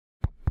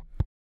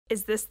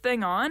Is this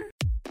thing on?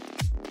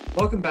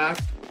 Welcome back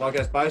to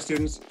Podcast by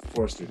Students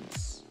for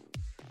Students.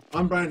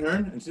 I'm Brian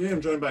Hearn, and today I'm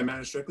joined by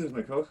Amanda Strickland as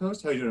my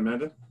co-host. How are you doing,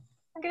 Amanda?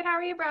 I'm good. How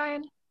are you,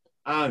 Brian?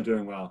 I'm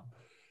doing well.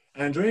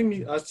 And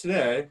joining us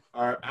today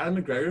are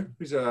Adam McGregor,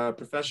 who's a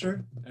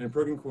professor and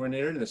program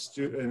coordinator in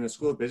the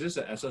School of Business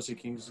at SLC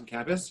Kingston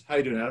campus. How are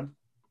you doing, Adam?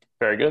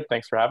 Very good.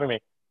 Thanks for having me.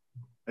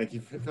 Thank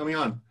you for coming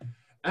on.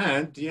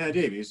 And Deanna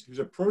Davies, who's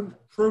a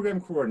program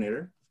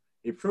coordinator,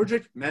 a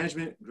project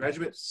management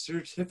graduate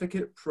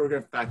certificate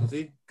program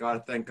faculty.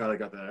 Thank God I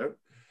got that out,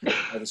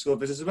 at the School of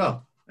Business as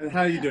well. And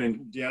how are you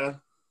doing,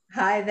 Deanna?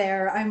 Hi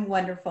there. I'm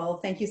wonderful.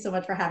 Thank you so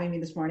much for having me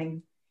this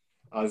morning.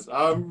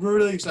 We're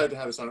really excited to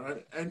have this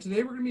on. And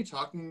today we're going to be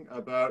talking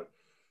about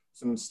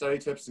some study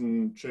tips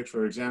and tricks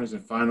for exams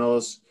and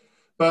finals.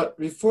 But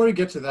before we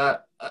get to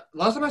that,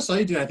 last time I saw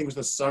you, Deanna, I think was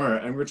this summer,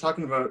 and we were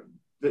talking about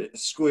the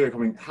school year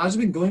coming. How's it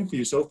been going for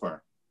you so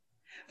far?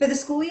 For the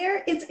school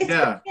year, it's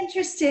been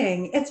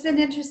interesting. It's been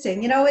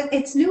interesting. You know,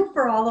 it's new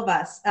for all of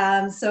us.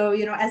 So,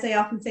 you know, as I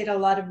often say to a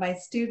lot of my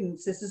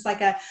students, this is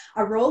like a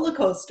roller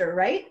coaster,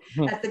 right?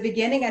 Mm-hmm. At the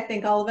beginning, I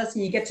think all of us,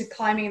 and you get to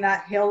climbing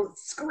that hill,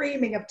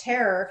 screaming of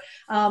terror.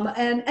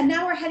 And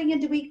now we're heading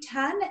into week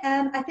 10,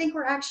 and I think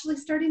we're actually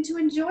starting to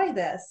enjoy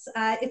this.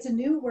 It's a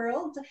new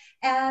world,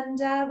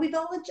 and we've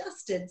all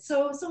adjusted.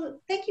 So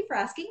thank you for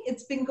asking.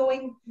 It's been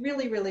going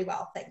really, really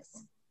well.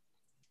 Thanks.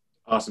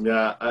 Awesome.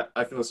 Yeah,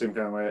 I feel the same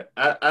kind of way.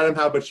 Adam,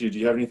 how about you? Do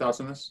you have any thoughts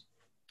on this?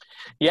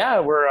 Yeah,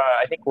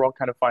 I think we're all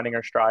kind of finding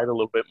our stride a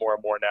little bit more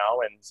and more now,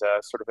 and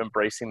sort of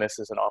embracing this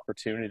as an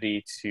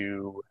opportunity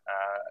to,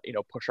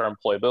 push our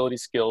employability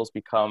skills,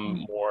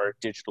 become more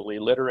digitally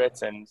literate,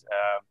 and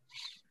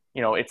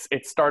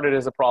it started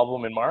as a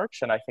problem in March,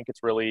 and I think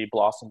it's really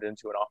blossomed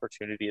into an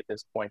opportunity at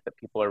this point that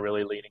people are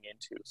really leaning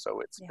into.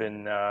 So it's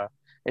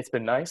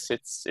been nice.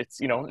 It's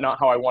not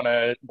how I want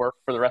to work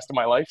for the rest of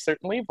my life,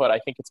 certainly, but I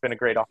think it's been a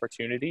great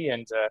opportunity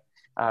and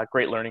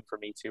great learning for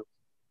me too.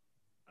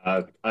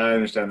 I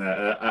understand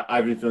that.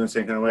 I've been feeling the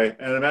same kind of way.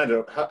 And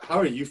Amanda, how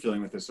are you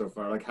feeling with this so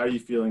far? Like, how are you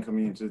feeling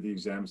coming into the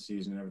exam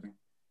season and everything?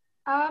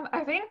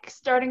 I think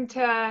starting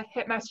to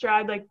hit my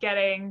stride, like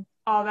getting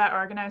all that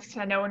organized,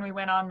 because I know when we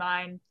went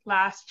online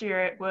last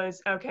year, it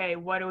was, okay,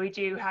 what do we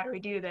do? How do we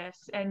do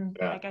this? And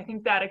I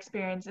think that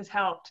experience has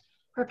helped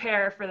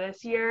prepare for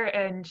this year.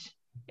 And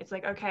it's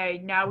like, okay,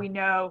 now we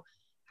know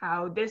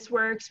how this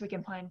works. We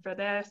can plan for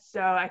this.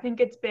 So I think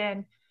it's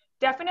been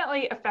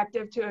definitely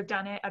effective to have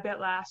done it a bit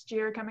last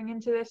year coming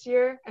into this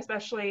year,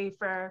 especially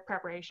for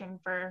preparation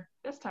for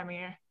this time of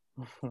year.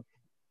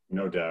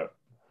 No doubt.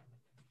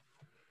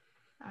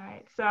 All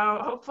right, so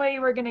hopefully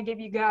we're going to give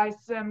you guys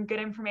some good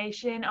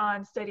information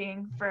on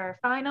studying for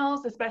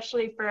finals,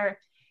 especially for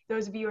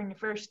those of you in your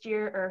first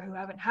year or who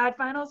haven't had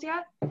finals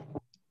yet.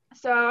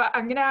 So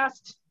I'm going to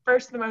ask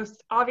first the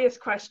most obvious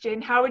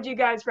question. How would you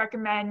guys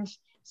recommend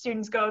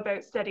students go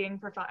about studying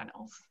for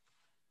finals?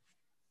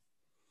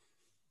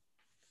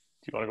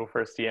 Do you want to go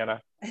first, Deanna?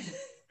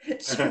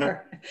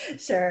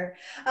 Sure.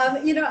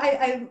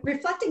 I'm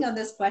reflecting on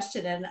this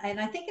question, and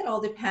I think it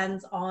all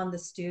depends on the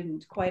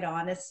student, quite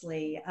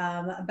honestly.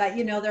 But,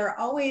 there are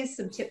always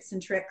some tips and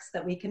tricks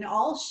that we can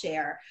all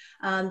share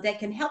that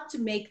can help to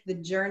make the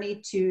journey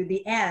to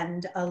the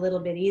end a little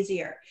bit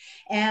easier.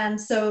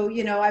 And so,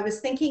 I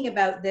was thinking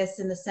about this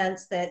in the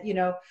sense that,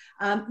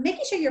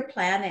 making sure you're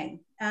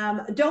planning.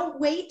 Don't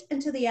wait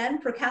until the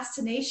end.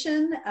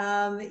 Procrastination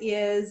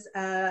is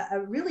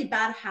a really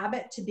bad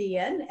habit to be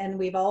in, and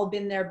we've all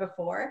been there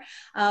before.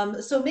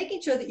 So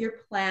making sure that you're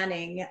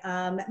planning,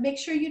 make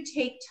sure you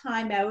take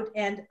time out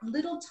and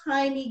little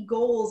tiny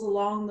goals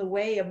along the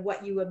way of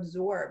what you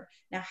absorb.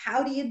 Now,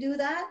 how do you do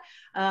that?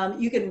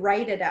 You can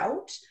write it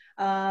out,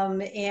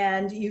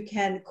 and you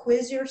can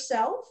quiz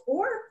yourself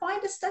or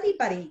find a study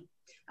buddy.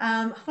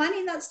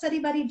 Finding that study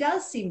buddy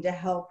does seem to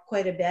help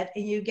quite a bit,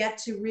 and you get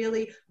to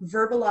really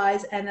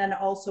verbalize and then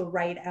also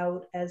write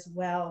out as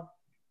well.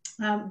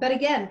 But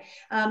again,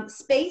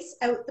 space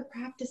out the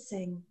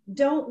practicing.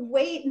 Don't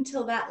wait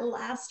until that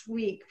last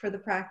week for the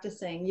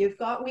practicing. You've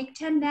got week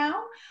 10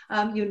 now.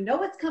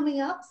 It's coming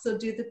up, so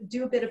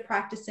do a bit of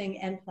practicing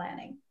and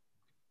planning.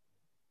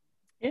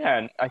 Yeah,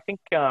 and I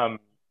think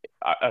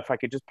if I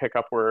could just pick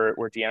up where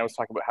Deanna was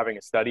talking about having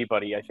a study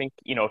buddy, I think,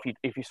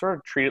 if you sort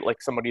of treat it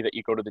like somebody that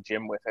you go to the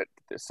gym with,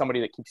 somebody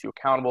that keeps you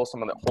accountable,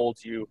 someone that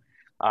holds you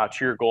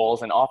to your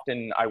goals. And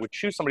often I would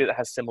choose somebody that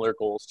has similar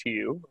goals to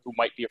you, who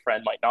might be a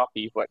friend, might not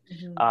be, but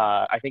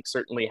I think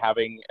certainly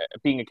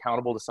being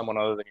accountable to someone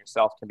other than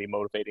yourself can be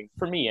motivating,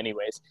 for me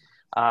anyways.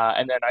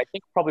 And then I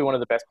think probably one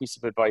of the best pieces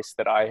of advice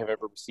that I have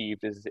ever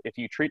received is if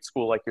you treat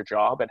school like your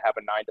job and have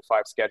a 9 to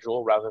 5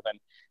 schedule rather than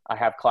I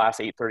have class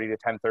 8:30 to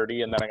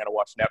 10:30 and then I'm going to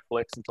watch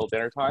Netflix until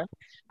dinner time,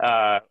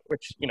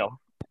 which,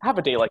 have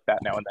a day like that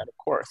now and then, of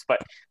course. But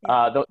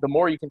the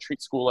more you can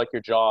treat school like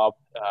your job,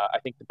 I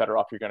think the better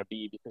off you're going to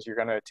be, because you're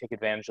going to take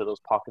advantage of those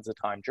pockets of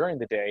time during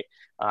the day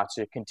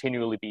to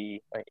continually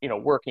be,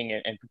 working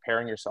and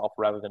preparing yourself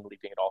rather than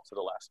leaving it all to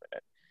the last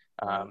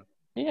minute.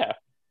 Yeah.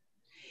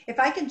 If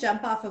I can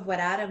jump off of what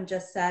Adam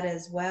just said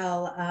as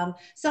well,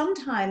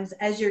 sometimes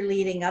as you're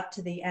leading up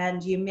to the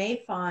end, you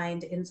may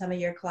find in some of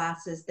your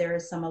classes there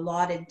is some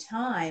allotted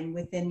time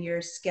within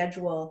your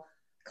schedule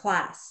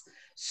class.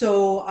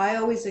 So I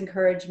always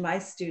encourage my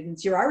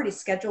students, you're already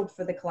scheduled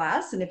for the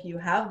class, and if you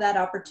have that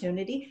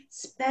opportunity,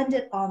 spend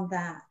it on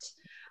that.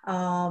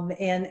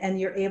 And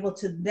you're able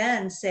to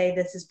then say,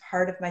 this is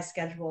part of my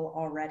schedule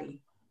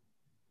already.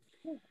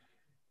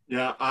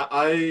 Yeah,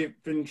 I've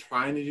been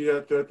trying to do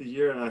that throughout the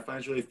year, and I find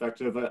it's really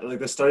effective. Like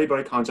the study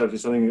buddy concept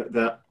is something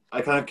that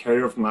I kind of carried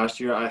over from last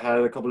year. I had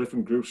a couple of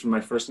different groups from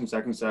my first and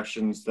second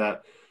sections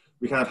that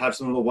we kind of have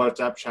some little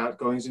WhatsApp chat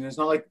going. And it's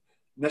not like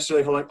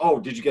necessarily like, oh,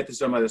 did you get this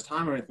done by this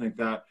time or anything like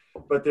that?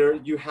 But there,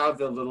 you have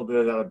the little bit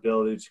of that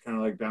ability to kind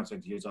of like bounce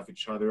ideas off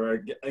each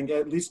other and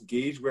at least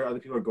gauge where other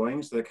people are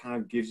going. So that kind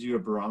of gives you a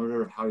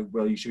barometer of how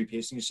well you should be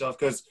pacing yourself.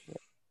 Because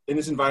in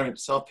this environment,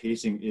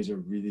 self-pacing is a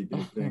really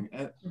big thing.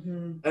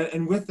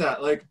 And with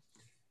that, like,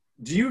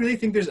 do you really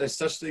think there's a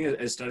such thing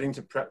as starting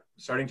to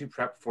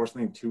prep for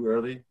something too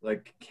early?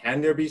 Like, can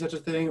there be such a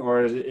thing,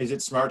 or is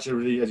it smart to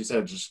really, as you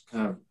said, just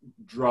kind of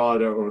draw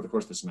it out over the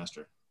course of the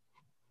semester?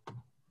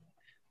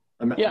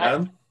 Yeah,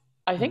 Adam?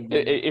 I think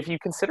if you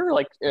consider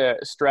like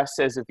stress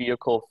as a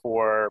vehicle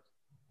for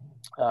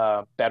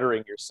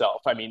bettering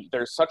yourself, I mean,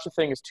 there's such a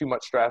thing as too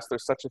much stress.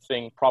 There's such a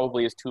thing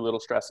probably as too little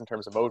stress in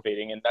terms of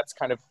motivating. And that's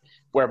kind of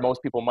where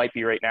most people might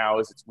be right now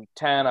is it's week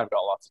 10. I've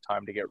got lots of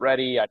time to get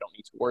ready. I don't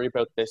need to worry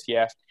about this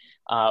yet.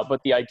 But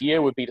the idea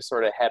would be to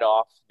sort of head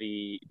off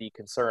the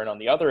concern on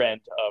the other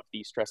end of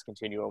the stress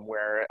continuum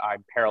where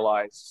I'm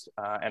paralyzed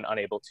and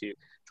unable to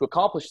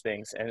accomplish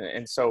things.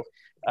 And so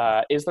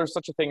is there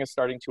such a thing as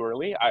starting too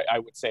early? I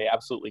would say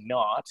absolutely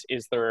not.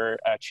 Is there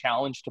a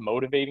challenge to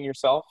motivating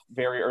yourself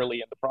very early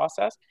in the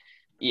process?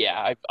 Yeah,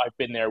 I've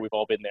been there. We've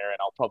all been there, and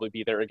I'll probably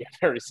be there again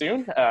very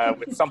soon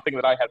with something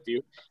that I have to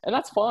do. And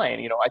that's fine.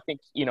 You know, I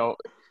think, you know,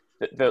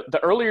 the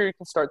earlier you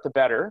can start, the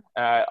better,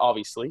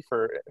 obviously,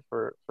 for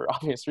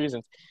obvious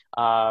reasons.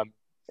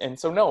 And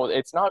so, no,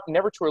 it's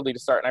never too early to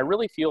start. And I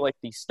really feel like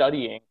the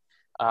studying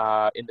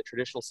in the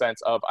traditional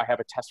sense of I have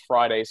a test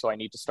Friday, so I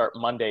need to start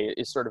Monday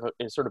is sort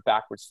of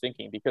backwards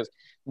thinking, because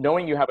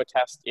knowing you have a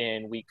test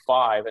in week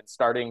 5 and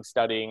starting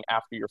studying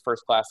after your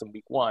first class in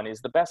week 1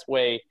 is the best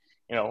way,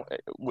 you know,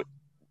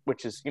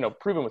 which is, you know,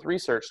 proven with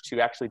research to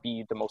actually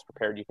be the most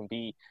prepared you can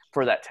be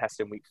for that test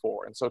in week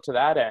 4. And so to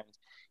that end,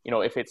 you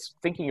know, if it's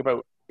thinking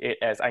about it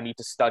as I need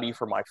to study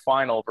for my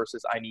final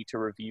versus I need to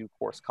review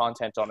course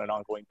content on an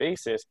ongoing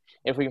basis,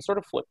 if we can sort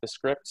of flip the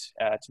script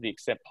to the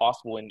extent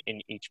possible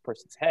in each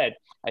person's head,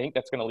 I think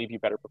that's going to leave you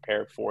better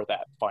prepared for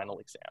that final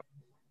exam.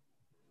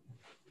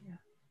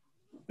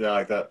 Yeah, I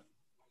like that.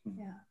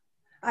 Yeah.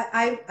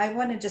 I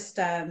want to just,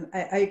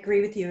 I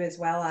agree with you as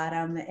well,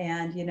 Adam.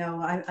 And, you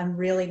know, I'm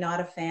really not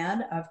a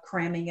fan of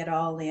cramming it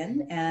all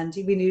in. And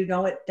we do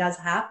know it does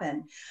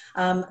happen.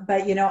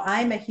 But, you know,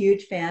 I'm a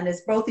huge fan,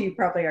 as both of you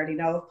probably already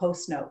know, of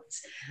Post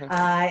Notes.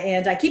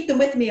 And I keep them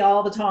with me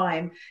all the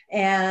time.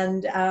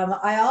 And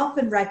I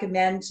often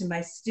recommend to my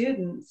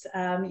students,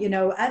 you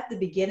know, at the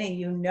beginning,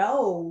 you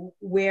know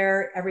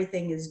where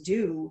everything is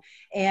due.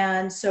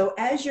 And so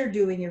as you're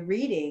doing your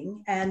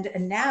reading, and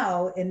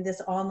now in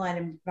this online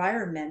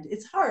environment,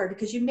 it's hard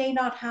because you may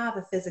not have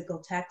a physical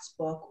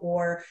textbook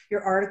or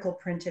your article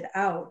printed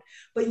out,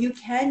 but you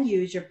can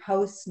use your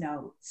post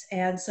notes.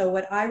 And so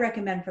what I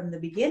recommend from the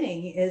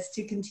beginning is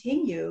to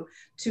continue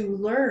to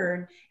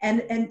learn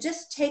and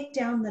just take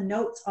down the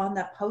notes on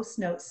that post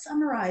note,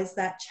 summarize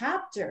that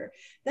chapter.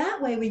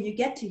 That way, when you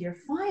get to your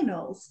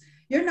finals,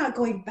 you're not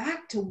going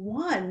back to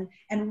one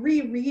and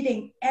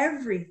rereading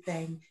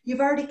everything.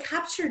 You've already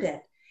captured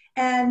it.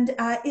 And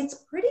it's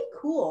pretty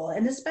cool.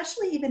 And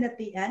especially even at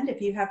the end,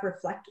 if you have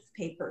reflective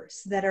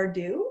papers that are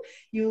due,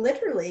 you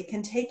literally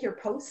can take your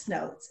post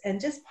notes and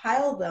just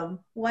pile them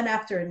one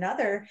after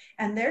another.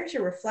 And there's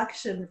your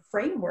reflection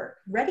framework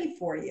ready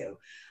for you.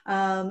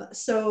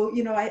 So,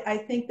 you know, I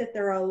think that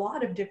there are a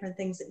lot of different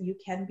things that you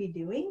can be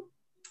doing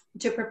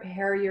to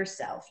prepare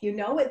yourself. You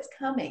know it's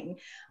coming.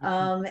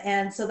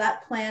 And so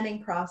that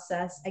planning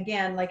process,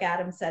 again, like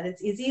Adam said,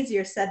 it's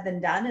easier said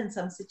than done in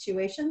some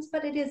situations,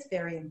 but it is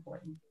very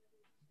important.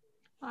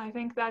 I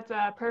think that's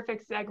a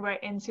perfect segue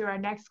into our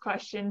next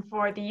question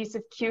for the use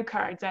of cue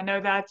cards. I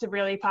know that's a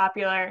really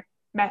popular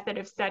method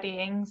of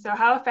studying. So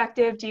how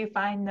effective do you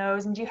find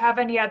those? And do you have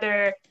any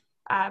other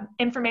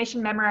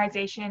information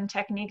memorization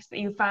techniques that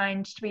you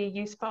find to be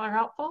useful or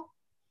helpful?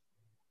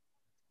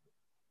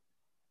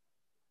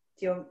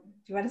 Do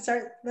you want to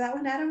start that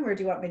one, Adam, or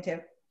do you want me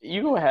to?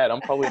 You go ahead.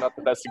 I'm probably not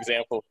the best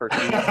example for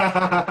cue.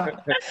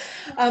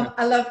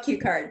 I love cue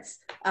cards.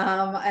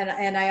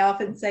 And I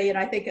often say, you know,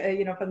 I think,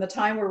 you know, from the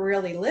time we're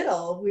really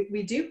little,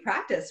 we do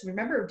practice.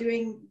 Remember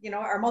doing, you know,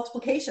 our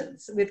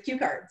multiplications with cue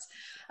cards.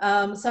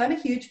 So I'm a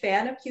huge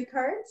fan of cue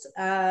cards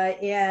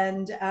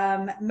and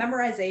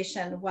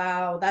memorization.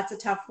 Wow, that's a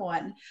tough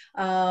one.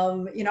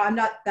 You know, I'm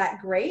not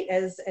that great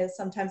as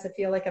sometimes I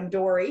feel like I'm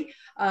Dory.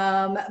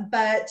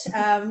 But,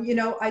 you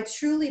know, I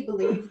truly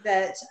believe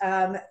that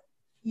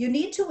you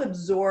need to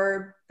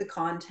absorb the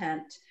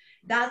content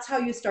that's how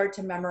you start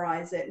to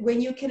memorize it.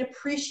 When you can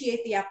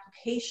appreciate the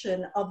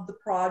application of the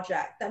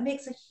project, that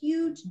makes a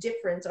huge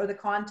difference, or the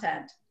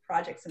content,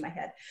 projects in my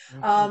head,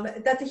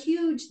 that's a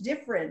huge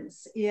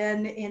difference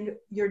in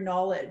your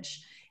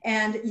knowledge,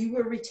 and you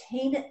will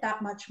retain it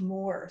that much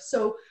more.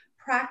 So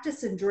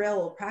practice and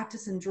drill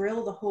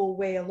the whole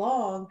way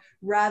along,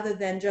 rather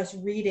than just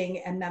reading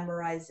and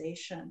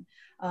memorization.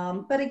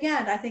 But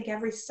again, I think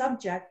every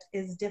subject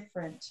is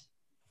different.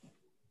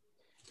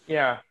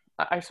 Yeah,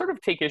 I sort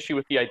of take issue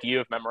with the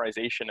idea of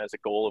memorization as a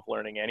goal of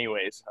learning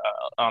anyways,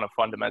 on a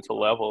fundamental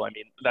level. I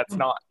mean, that's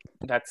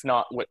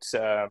not what,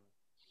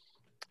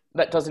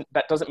 that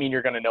doesn't mean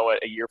you're going to know it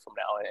a year from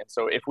now. And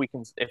so if we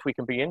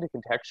can begin to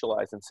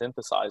contextualize and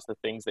synthesize the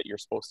things that you're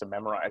supposed to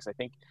memorize, I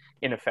think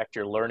in effect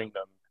you're learning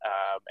them,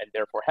 and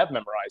therefore have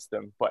memorized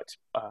them. But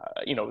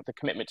you know, the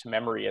commitment to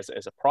memory as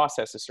a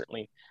process is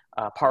certainly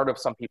part of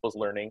some people's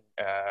learning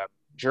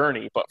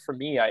journey. But for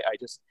me, I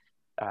just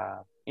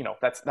you know,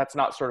 that's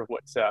not sort of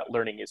what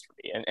learning is for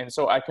me. And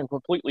so I can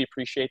completely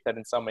appreciate that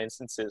in some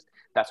instances,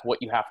 that's what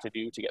you have to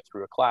do to get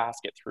through a class,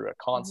 get through a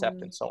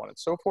concept, and so on and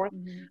so forth.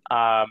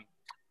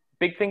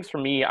 Big things for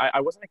me, I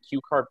wasn't a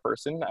cue card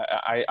person.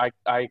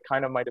 I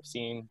kind of might have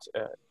seemed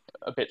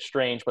a bit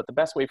strange, but the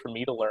best way for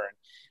me to learn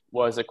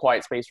was a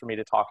quiet space for me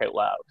to talk out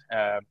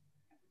loud.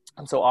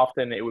 And so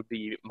often it would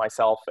be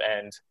myself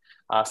and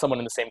someone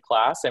in the same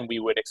class, and we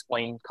would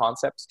explain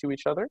concepts to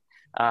each other.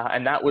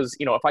 And that was,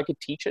 you know, if I could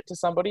teach it to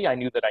somebody, I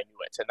knew that I knew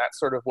it. And that's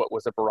sort of what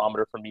was a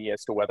barometer for me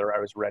as to whether I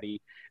was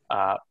ready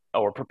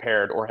or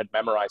prepared or had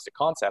memorized a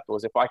concept,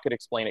 was if I could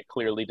explain it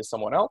clearly to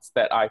someone else,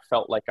 that I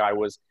felt like I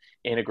was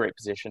in a great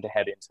position to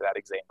head into that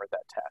exam or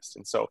that test.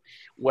 And so,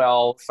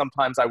 well,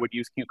 sometimes I would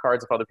use cue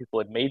cards if other people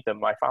had made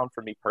them. I found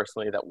for me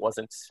personally that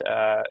wasn't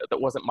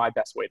my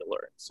best way to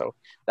learn. So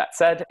that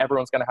said,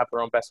 everyone's going to have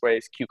their own best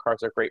ways. Cue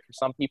cards are great for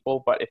some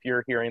people, but if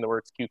you're hearing the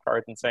words cue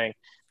cards and saying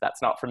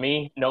that's not for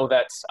me, know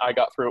that I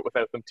got through it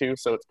without them too,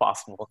 so it's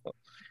possible.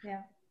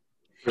 Yeah,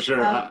 for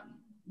sure.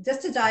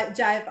 Just to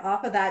dive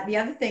off of that, the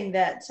other thing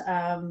that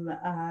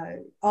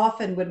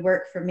often would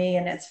work for me,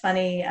 and it's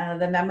funny,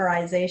 the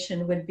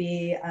memorization would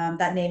be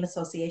that name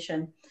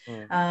association.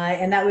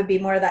 And that would be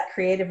more of that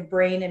creative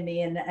brain in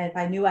me. And if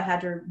I knew I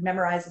had to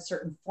memorize a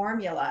certain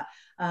formula,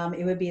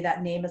 it would be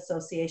that name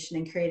association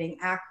and creating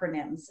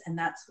acronyms. And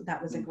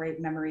that was a great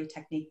memory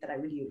technique that I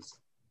would use.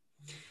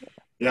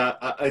 Yeah,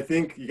 I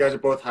think you guys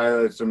have both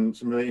highlighted some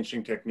really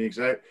interesting techniques.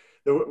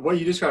 What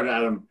you described,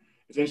 Adam,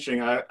 it's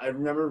interesting. I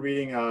remember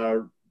reading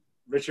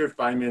Richard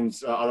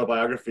Feynman's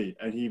autobiography,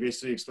 and he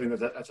basically explained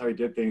that that's how he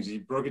did things. He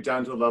broke it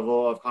down to a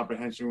level of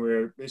comprehension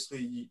where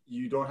basically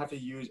you don't have to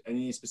use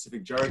any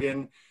specific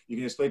jargon. You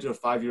can explain to a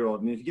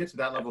 5-year-old. And if you get to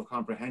that level of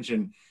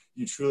comprehension,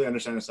 you truly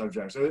understand the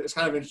subject. So it's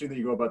kind of interesting that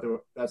you go about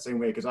that same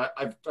way, because I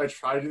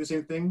try to do the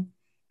same thing.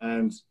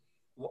 And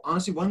well,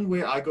 honestly, one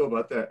way I go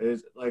about that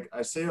is, like,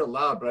 I say it out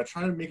loud, but I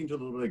try to make it into a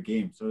little bit of a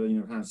game. So, you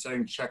know, kind of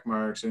setting check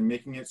marks and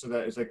making it so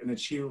that it's like an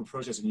achievable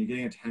process and you're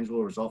getting a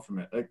tangible result from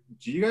it. Like,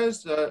 do you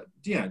guys,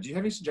 Deanna, do you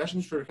have any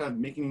suggestions for kind of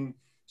making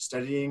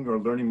studying or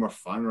learning more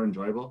fun or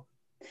enjoyable?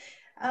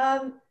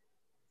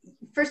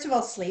 First of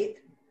all, sleep.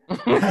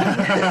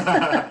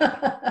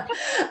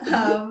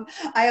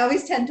 I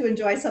always tend to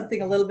enjoy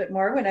something a little bit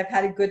more when I've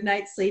had a good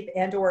night's sleep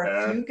and or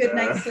a few good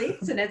night's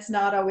sleeps, and it's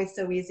not always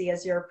so easy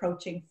as you're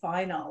approaching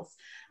finals.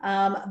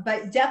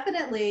 But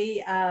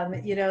definitely,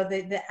 you know,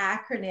 the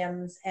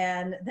acronyms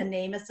and the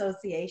name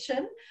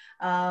association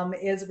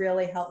is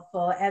really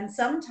helpful, and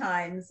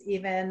sometimes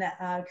even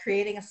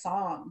creating a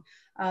song,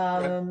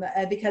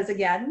 because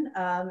again,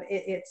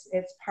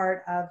 it's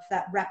part of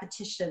that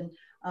repetition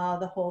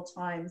the whole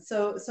time.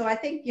 So I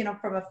think, you know,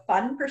 from a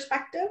fun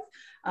perspective,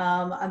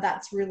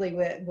 that's really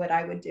what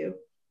I would do.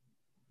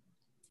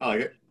 I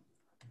like it.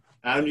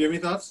 Adam, do you have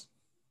any thoughts?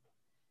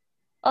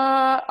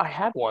 I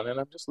had one, and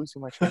I'm just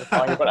losing my train of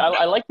thought here, but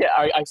I liked it.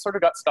 I sort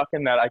of got stuck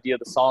in that idea of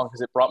the song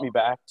because it brought me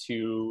back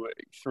to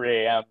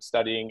 3 a.m.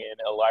 studying in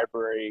a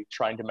library,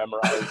 trying to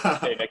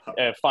memorize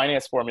a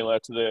finance formula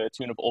to the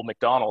tune of Old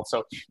MacDonald.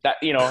 So that,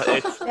 you know,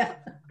 it's,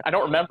 I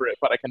don't remember it,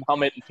 but I can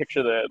hum it and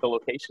picture the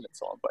location and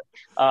so on.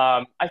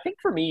 But I think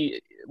for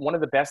me, one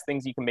of the best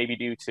things you can maybe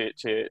do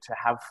to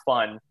have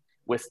fun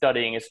with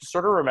studying is to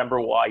sort of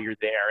remember why you're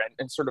there,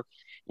 and sort of,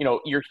 you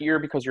know, you're here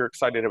because you're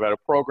excited about a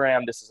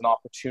program. This is an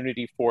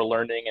opportunity for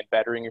learning and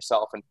bettering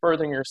yourself and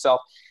furthering yourself.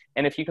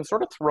 And if you can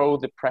sort of throw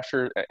the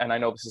pressure, and I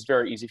know this is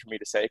very easy for me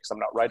to say because I'm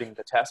not writing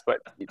the test, but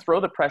you throw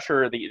the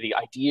pressure, the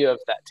idea of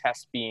that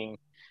test being,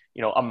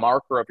 you know, a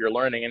marker of your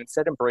learning, and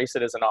instead embrace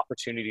it as an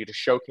opportunity to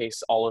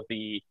showcase all of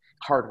the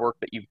hard work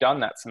that you've done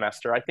that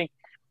semester. I think,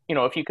 you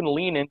know, if you can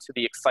lean into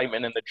the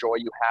excitement and the joy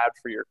you had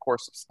for your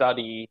course of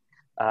study,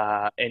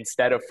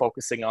 instead of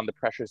focusing on the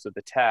pressures of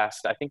the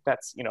test, I think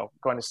that's, you know,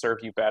 going to serve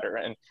you better.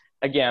 And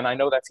again, I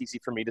know that's easy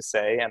for me to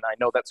say, and I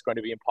know that's going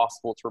to be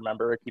impossible to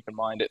remember or keep in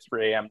mind at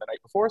 3 a.m. the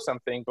night before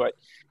something, but,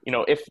 you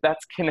know, if that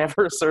can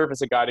ever serve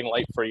as a guiding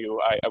light for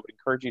you, I would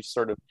encourage you to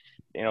sort of,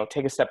 you know,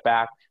 take a step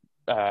back,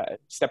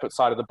 step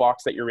outside of the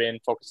box that you're in,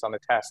 focus on the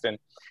test. And,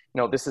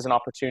 this is an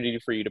opportunity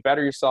for you to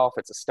better yourself.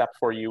 It's a step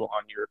for you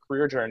on your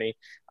career journey.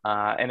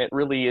 And it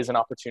really is an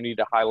opportunity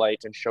to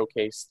highlight and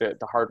showcase the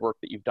hard work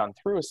that you've done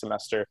through a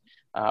semester,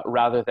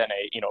 rather than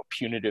a,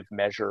 punitive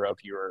measure of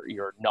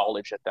your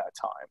knowledge at that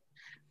time.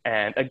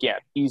 And again,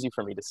 easy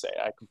for me to say.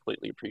 I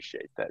completely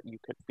appreciate that you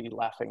could be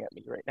laughing at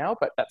me right now,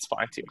 but that's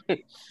fine too.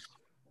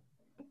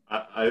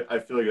 I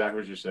feel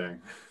exactly what you're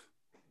saying.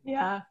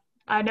 Yeah.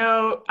 I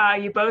know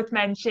you both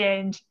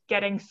mentioned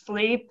getting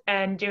sleep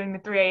and doing the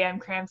 3 a.m.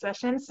 cram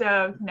session.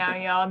 So now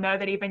you all know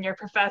that even your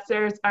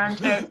professors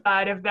aren't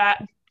outside of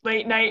that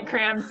late night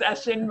cram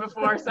session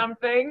before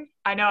something.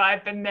 I know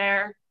I've been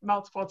there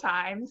multiple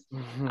times.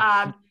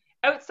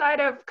 Outside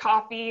of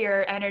coffee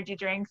or energy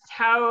drinks,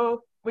 how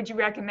would you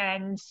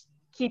recommend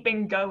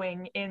keeping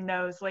going in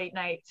those late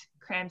night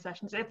cram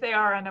sessions if they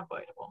are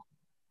unavoidable?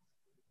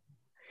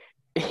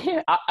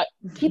 I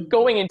keep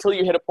going until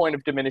you hit a point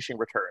of diminishing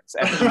returns.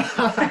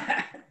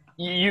 And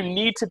you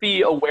need to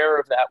be aware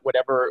of that,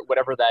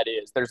 whatever that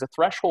is. There's a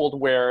threshold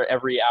where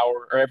every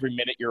hour or every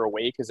minute you're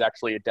awake is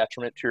actually a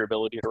detriment to your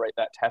ability to write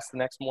that test the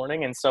next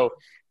morning. And so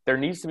there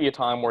needs to be a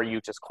time where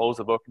you just close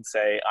the book and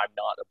say, I'm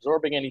not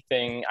absorbing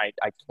anything. I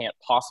can't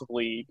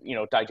possibly,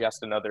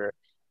 digest another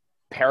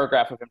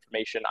paragraph of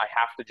information. I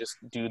have to just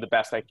do the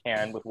best I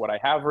can with what I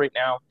have right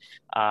now.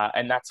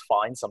 And that's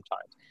fine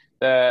sometimes.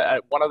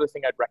 One other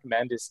thing I'd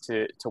recommend is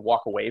to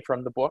walk away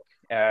from the book,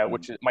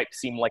 which might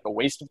seem like a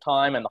waste of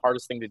time and the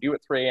hardest thing to do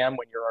at 3 a.m.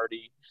 when you're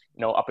already,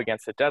 up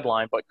against the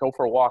deadline. But go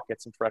for a walk,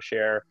 get some fresh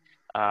air,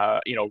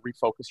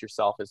 refocus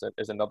yourself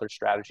is another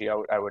strategy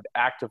I would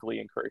actively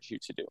encourage you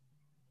to do.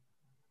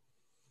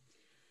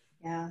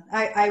 Yeah,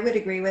 I would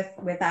agree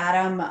with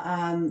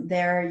Adam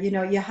there.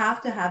 You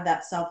have to have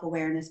that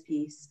self-awareness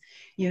piece.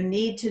 You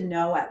need to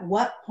know at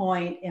what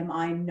point am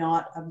I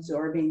not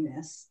absorbing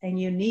this? And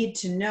you need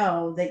to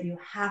know that you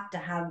have to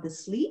have the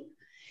sleep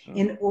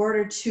in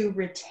order to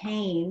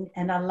retain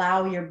and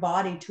allow your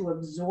body to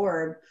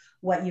absorb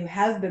what you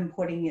have been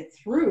putting it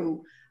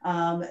through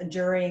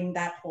during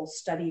that whole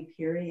study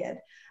period.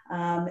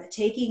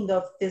 Taking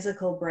the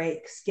physical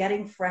breaks,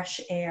 getting fresh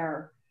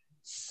air,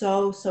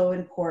 so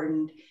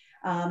important.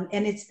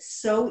 And it's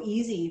so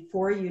easy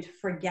for you to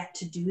forget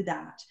to do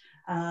that.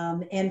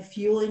 And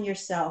fueling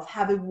yourself,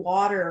 having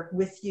water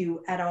with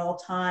you at all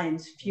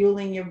times,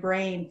 fueling your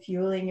brain,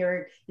 fueling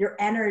your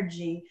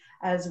energy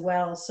as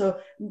well. So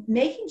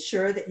making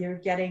sure that you're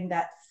getting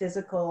that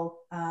physical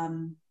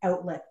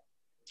outlet,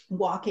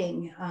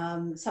 walking,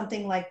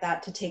 something like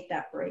that to take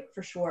that break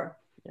for sure.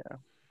 Yeah.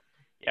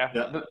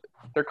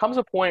 There comes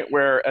a point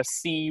where a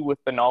C with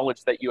the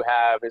knowledge that you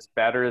have is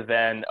better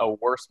than a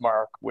worse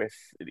mark with,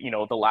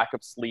 the lack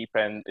of sleep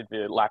and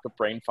the lack of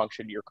brain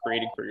function you're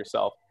creating for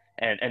yourself.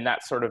 And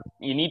that sort of,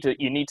 you need to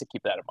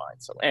keep that in mind.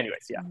 So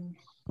anyways, yeah.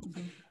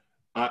 Mm-hmm.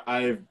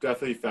 I've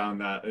definitely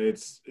found that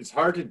it's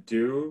hard to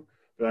do,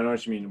 but I know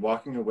what you mean.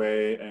 Walking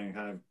away and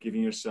kind of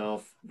giving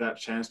yourself that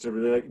chance to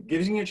really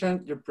giving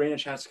your brain a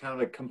chance to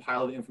kind of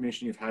compile the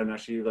information you've had and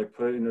actually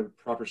put it in a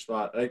proper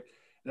spot. And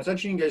it's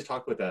interesting you guys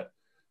talk about that.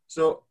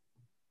 So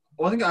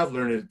one thing I've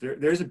learned is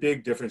there's a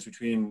big difference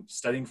between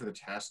studying for the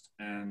test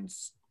and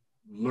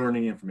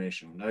learning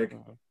information.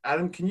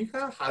 Adam, can you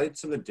kind of highlight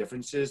some of the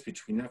differences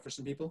between that for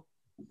some people?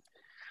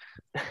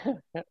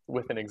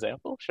 With an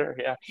example? Sure,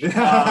 yeah.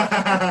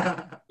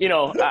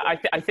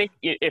 I think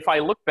if I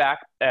look back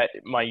at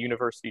my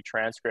university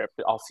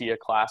transcript, I'll see a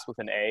class with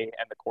an A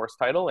and the course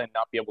title and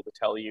not be able to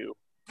tell you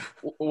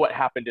what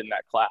happened in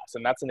that class.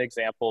 And that's an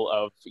example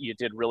of you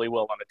did really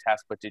well on a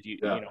test, but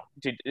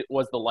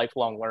was the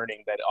lifelong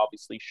learning that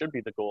obviously should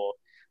be the goal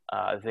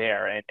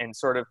there. And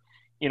sort of,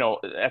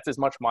 that's as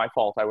much my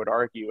fault, I would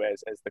argue,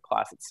 as the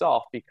class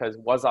itself, because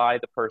was I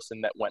the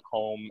person that went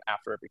home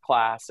after every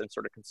class and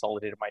sort of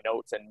consolidated my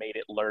notes and made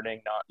it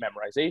learning, not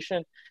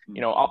memorization?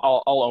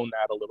 I'll own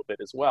that a little bit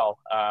as well.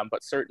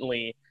 But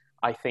certainly,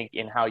 I think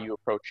in how you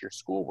approach your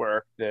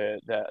schoolwork,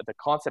 the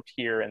concept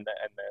here and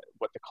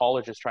what the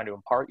college is trying to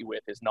impart you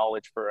with is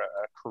knowledge for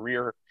a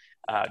career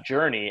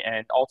journey,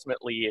 and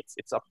ultimately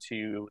it's up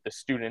to the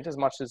student as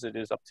much as it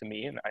is up to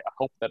me. And I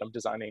hope that I'm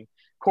designing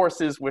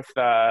courses with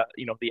the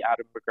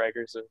Adam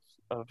McGregors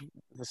of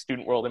the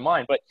student world in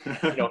mind. But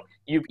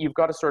you've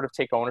got to sort of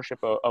take ownership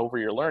over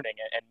your learning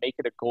and make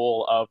it a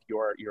goal of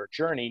your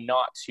journey,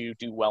 not to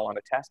do well on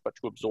a test, but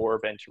to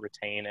absorb and to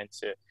retain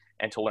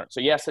and to learn. So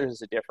yes,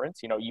 there's a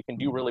difference. You can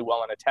do really well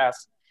on a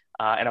test,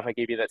 and if I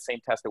gave you that same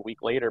test a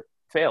week later,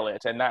 fail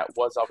it. And that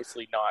was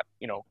obviously not,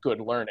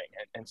 good learning.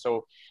 And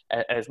so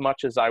as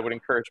much as I would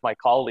encourage my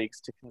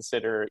colleagues to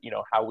consider,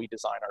 how we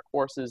design our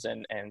courses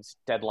and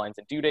deadlines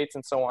and due dates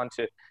and so on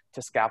to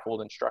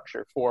scaffold and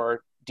structure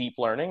for deep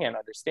learning and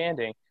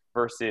understanding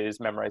versus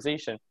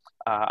memorization,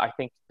 I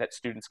think that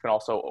students can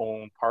also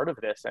own part of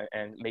this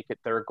and make it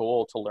their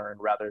goal to learn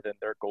rather than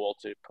their goal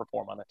to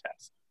perform on a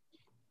test.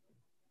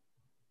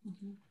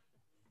 Mm-hmm.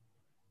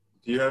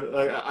 Do you have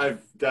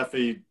I've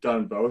definitely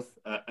done both,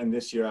 and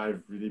this year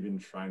I've really been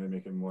trying to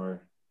make a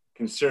more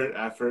concerted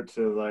effort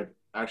to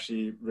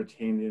actually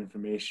retain the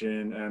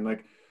information. And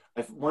like,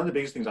 one of the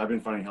biggest things I've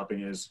been finding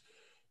helping is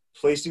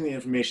placing the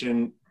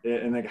information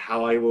and like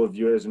how I will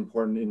view it as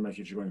important in my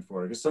future going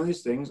forward. Because some of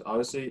these things,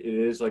 obviously, it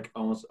is like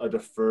almost a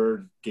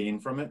deferred gain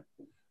from it.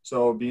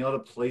 So being able to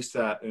place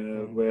that in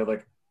a way of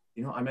like,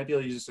 you know, I might be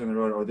able to use this down the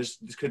road, or this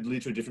could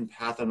lead to a different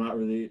path I'm not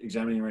really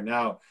examining right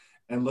now.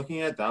 And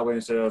looking at it that way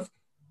instead of,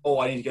 oh,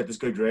 I need to get this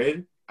good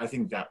grade, I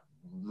think that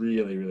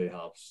really, really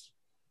helps.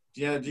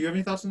 Do you have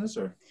any thoughts on this,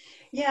 or?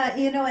 Yeah,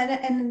 you know,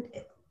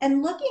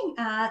 and looking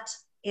at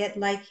it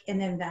like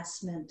an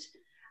investment.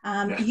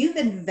 You've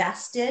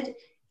invested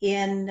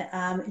in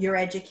your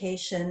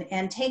education,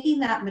 and taking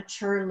that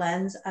mature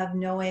lens of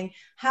knowing,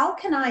 how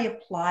can I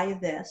apply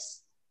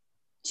this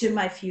to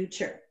my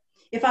future?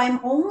 If I'm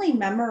only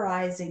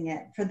memorizing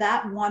it for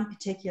that one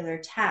particular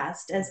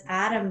test, as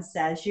Adam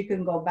says, you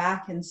can go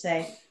back and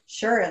say,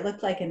 sure, it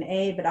looked like an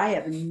A, but I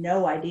have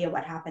no idea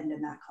what happened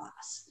in that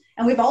class.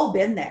 And we've all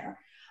been there.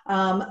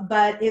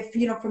 But if,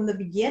 you know, from the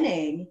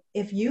beginning,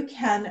 if you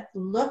can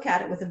look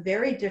at it with a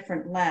very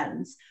different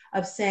lens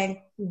of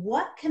saying,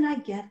 what can I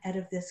get out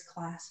of this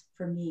class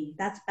for me?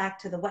 That's back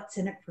to the what's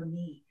in it for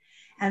me.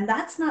 And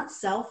that's not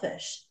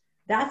selfish.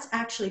 That's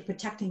actually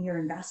protecting your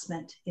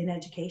investment in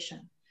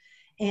education.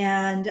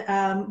 And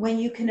when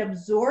you can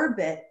absorb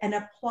it and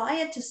apply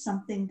it to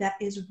something that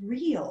is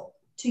real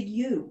to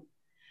you,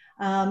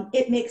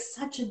 it makes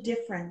such a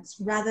difference,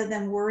 rather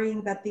than worrying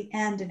about the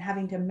end and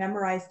having to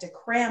memorize to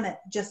cram it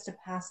just to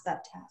pass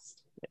that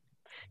test.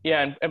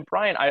 Yeah, and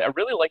Brian, I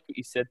really like what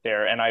you said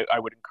there, and I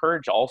would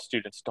encourage all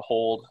students to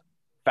hold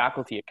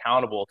faculty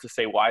accountable to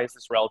say, why is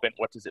this relevant?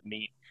 What does it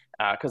mean?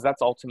 Because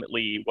that's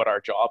ultimately what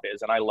our job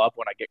is. And I love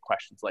when I get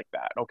questions like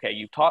that. Okay,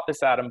 you taught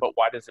this, Adam, but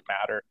why does it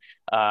matter?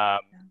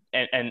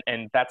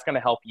 And that's going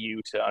to help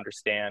you to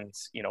understand,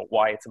 you know,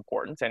 why it's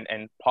important,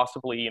 and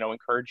possibly, you know,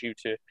 encourage you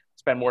to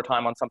spend more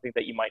time on something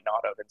that you might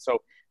not have. And so,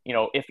 you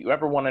know, if you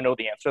ever want to know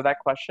the answer to that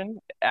question,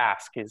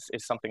 ask is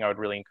something I would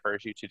really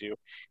encourage you to do.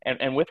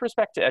 And with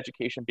respect to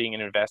education being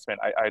an investment,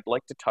 I'd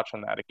like to touch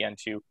on that again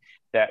too,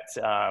 that,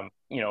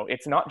 you know,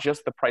 it's not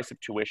just the price of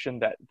tuition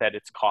that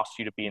it's cost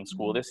you to be in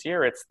school this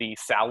year. It's the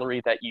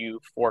salary that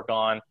you've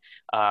foregone,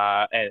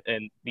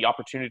 and the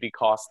opportunity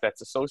cost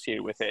that's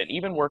associated with it. And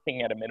even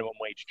working at a minimum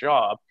wage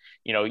job,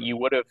 you know, you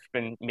would have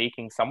been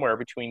making somewhere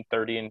between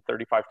 $30,000 and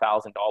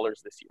 $35,000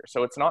 this year.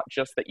 So it's not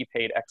just that you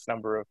paid X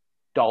number of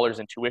dollars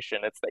in tuition,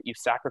 it's that you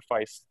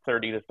sacrificed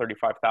 $30,000 to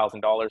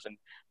 $35,000 in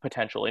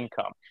potential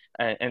income.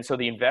 And so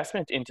the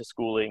investment into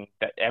schooling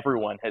that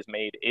everyone has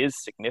made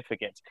is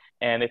significant,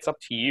 and it's up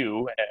to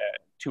you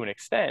to an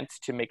extent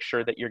to make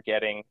sure that you're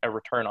getting a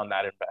return on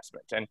that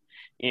investment. And,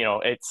 you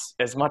know, it's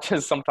as much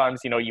as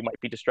sometimes, you know, you might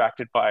be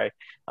distracted by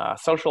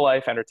social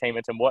life,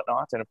 entertainment and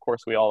whatnot, and of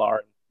course we all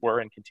are, were,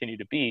 and continue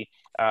to be,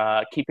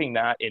 keeping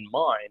that in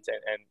mind,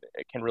 and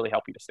it can really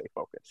help you to stay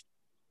focused.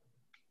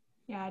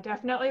 Yeah, I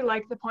definitely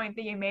like the point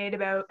that you made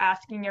about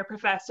asking your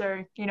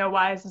professor, you know,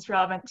 why is this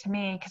relevant to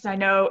me? Because I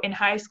know in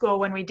high school,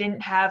 when we didn't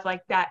have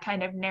like that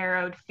kind of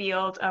narrowed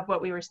field of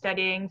what we were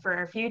studying for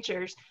our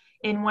futures,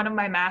 in one of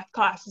my math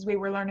classes, we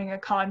were learning a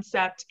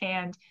concept,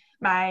 and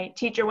my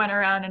teacher went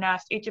around and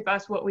asked each of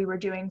us what we were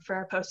doing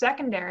for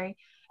post-secondary,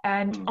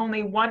 and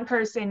only one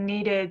person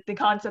needed the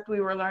concept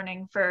we were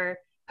learning for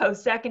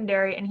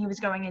post-secondary, and he was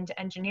going into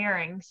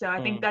engineering. So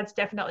I think that's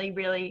definitely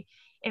really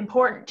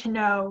important to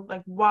know,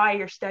 like, why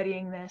you're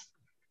studying this.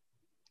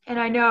 And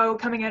I know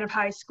coming out of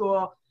high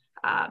school,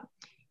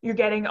 you're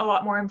getting a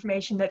lot more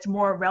information that's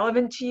more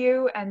relevant to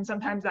you, and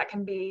sometimes that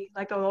can be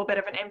like a little bit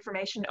of an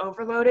information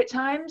overload at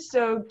times.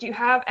 So do you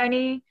have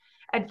any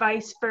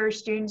advice for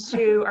students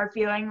who are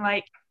feeling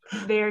like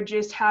they're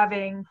just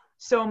having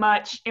so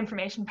much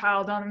information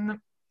piled on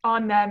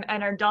them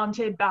and are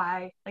daunted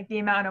by like the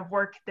amount of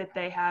work that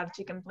they have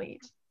to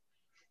complete?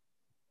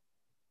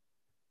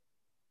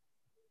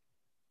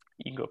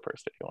 You can go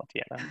first if you want,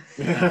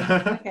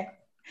 Deanna. Okay.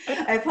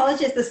 I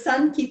apologize. The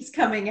sun keeps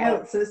coming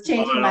out, so it's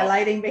changing my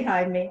lighting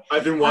behind me.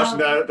 I've been watching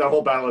that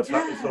whole battle. It's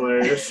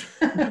hilarious.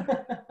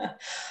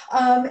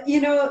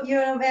 You know,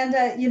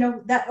 Amanda, you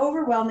know, that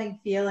overwhelming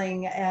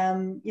feeling,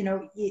 you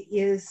know,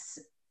 is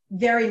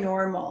very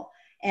normal.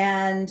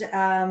 And,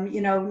 you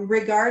know,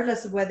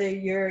 regardless of whether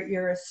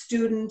you're a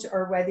student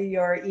or whether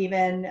you're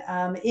even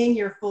in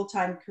your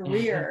full-time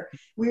career,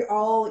 we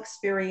all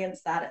experience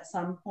that at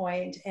some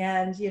point.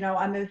 And, you know,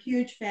 I'm a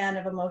huge fan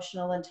of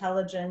emotional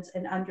intelligence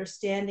and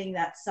understanding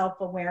that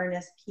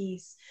self-awareness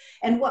piece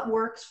and what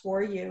works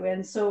for you.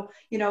 And so,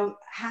 you know,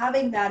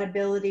 having that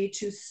ability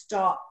to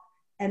stop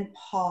and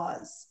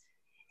pause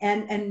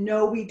and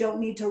know we don't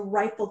need to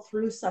rifle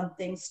through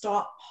something,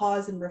 stop,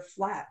 pause, and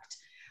reflect.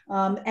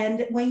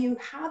 And when you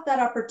have that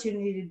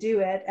opportunity to do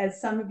it,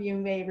 as some of you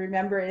may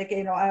remember,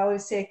 you know, I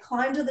always say,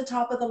 climb to the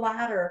top of the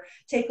ladder,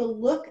 take a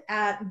look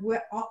at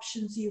what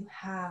options you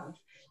have.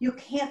 You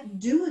can't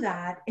do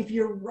that if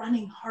you're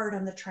running hard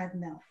on the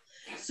treadmill.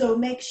 So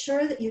make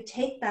sure that you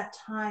take that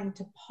time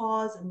to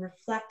pause and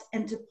reflect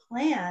and to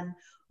plan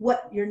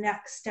what your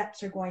next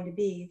steps are going to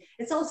be.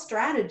 It's all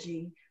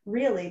strategy,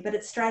 really, but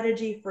it's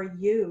strategy for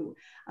you.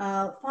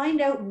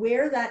 Find out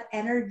where that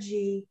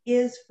energy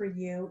is for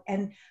you,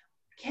 and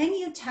can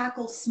you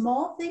tackle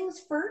small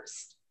things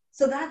first?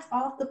 So that's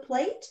off the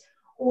plate.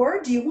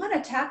 Or do you want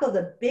to tackle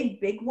the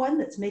big one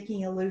that's making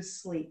you lose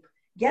sleep?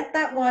 Get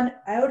that one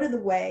out of the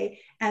way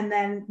and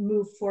then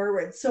move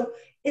forward. So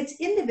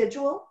it's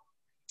individual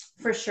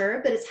for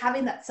sure, but it's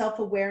having that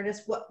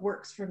self-awareness, what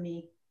works for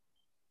me.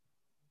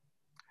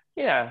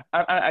 Yeah,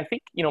 I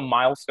think,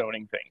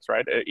 milestoning things,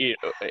 right?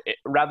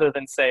 Rather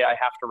than say I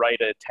have to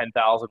write a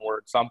 10,000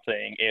 word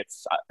something,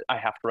 it's I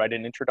have to write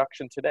an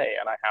introduction today,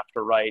 and I have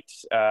to write,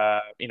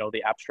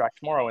 the abstract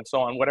tomorrow, and so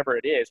on, whatever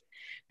it is,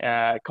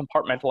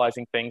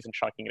 compartmentalizing things and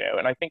chunking it out.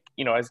 And I think,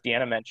 as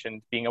Deanna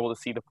mentioned, being able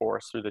to see the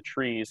forest through the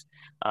trees,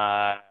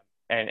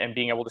 and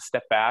being able to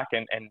step back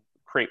and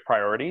create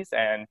priorities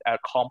and an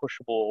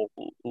accomplishable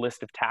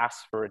list of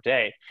tasks for a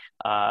day.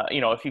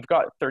 If you've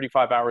got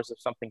 35 hours of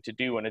something to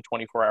do in a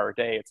 24-hour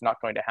day, it's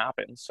not going to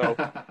happen. So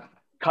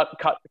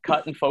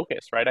cut and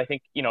focus, right? I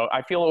think,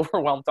 I feel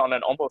overwhelmed on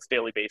an almost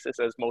daily basis,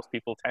 as most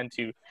people tend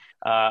to,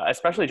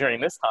 especially during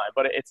this time,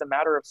 but it's a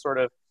matter of sort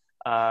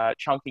of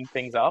chunking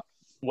things up.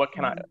 What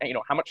can I,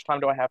 how much time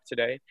do I have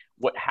today?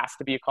 What has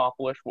to be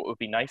accomplished? What would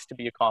be nice to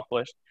be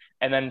accomplished?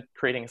 And then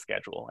creating a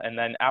schedule. And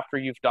then after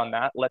you've done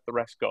that, let the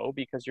rest go,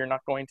 because you're not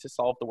going to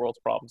solve the world's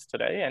problems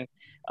today.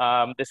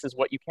 And this is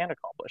what you can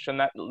accomplish. And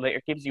that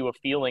it gives you a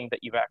feeling that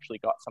you've actually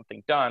got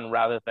something done,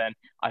 rather than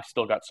I've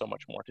still got so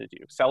much more to do.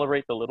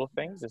 Celebrate the little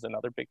things is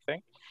another big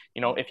thing.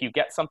 If you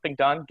get something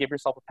done, give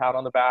yourself a pat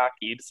on the back,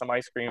 eat some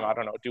ice cream, I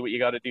don't know, do what you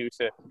got to do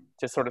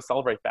to sort of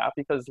celebrate that,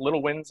 because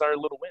little wins are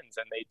little wins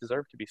and they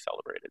deserve to be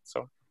celebrated.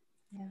 So.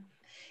 Yeah.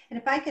 And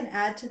if I can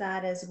add to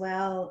that as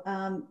well,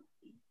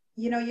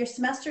 your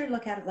semester,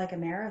 look at it like a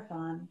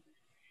marathon.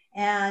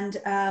 And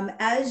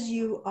as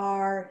you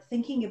are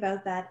thinking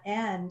about that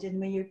end, and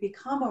when you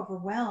become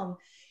overwhelmed,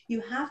 you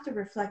have to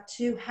reflect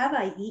too, have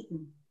I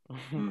eaten?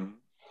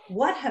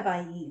 What have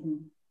I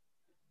eaten?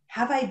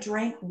 Have I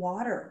drank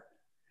water?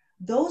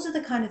 Those are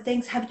the kind of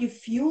things. Have you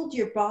fueled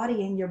your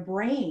body and your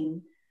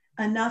brain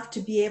enough to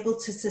be able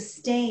to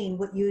sustain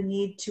what you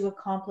need to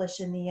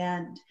accomplish in the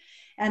end?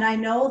 And I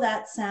know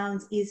that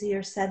sounds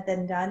easier said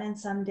than done in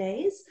some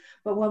days,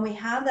 but when we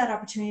have that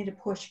opportunity to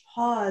push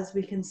pause,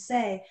 we can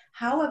say,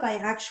 how have I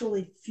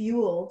actually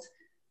fueled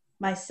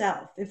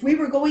myself? If we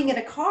were going in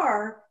a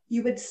car,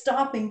 you would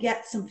stop and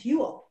get some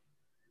fuel.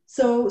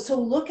 So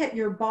look at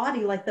your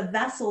body like the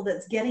vessel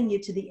that's getting you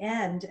to the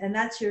end, and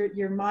that's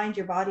your mind,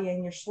 your body,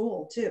 and your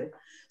soul too.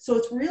 So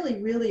it's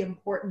really, really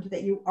important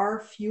that you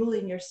are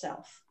fueling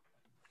yourself.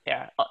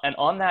 Yeah, and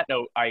on that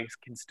note, I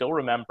can still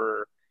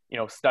remember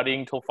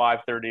studying till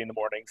 5:30 in the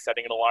morning,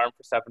 setting an alarm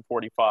for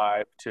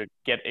 7:45 to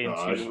get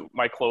into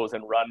my clothes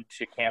and run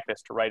to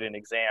campus to write an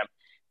exam.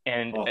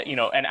 And,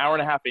 an hour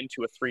and a half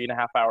into a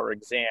 3.5-hour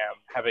exam,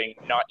 having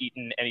not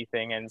eaten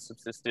anything and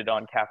subsisted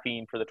on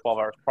caffeine for the 12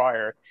 hours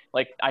prior,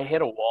 I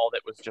hit a wall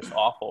that was just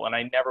awful. And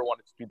I never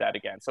wanted to do that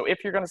again. So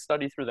if you're going to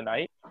study through the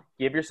night,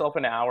 give yourself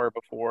an hour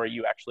before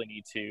you actually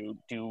need to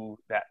do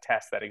that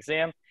test, that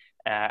exam.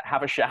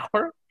 Have a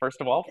shower,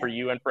 first of all, for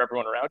you and for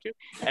everyone around you,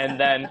 and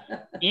then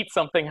eat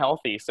something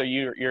healthy. So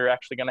you're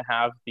actually going to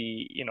have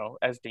the,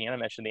 as Deanna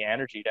mentioned, the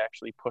energy to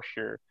actually push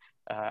your,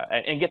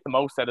 and get the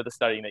most out of the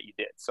studying that you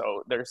did.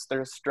 So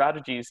there's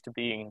strategies to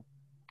being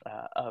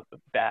a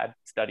bad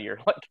studier,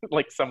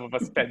 like some of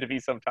us tend to be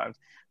sometimes,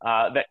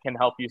 that can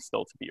help you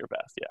still to be your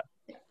best.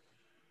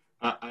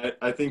 Yeah.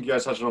 I think you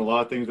guys touched on a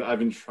lot of things that I've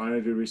been trying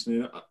to do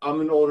recently.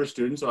 I'm an older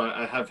student, so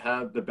I have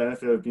had the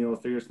benefit of being able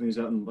to figure some things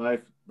out in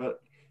life,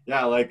 but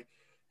yeah,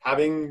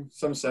 having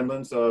some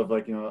semblance of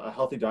a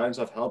healthy diet and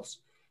stuff helps.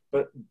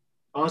 But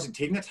honestly,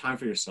 taking that time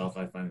for yourself,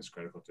 I find is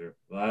critical too.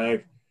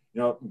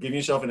 Giving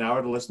yourself an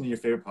hour to listen to your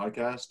favorite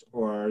podcast,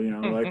 or,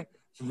 to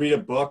read a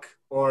book,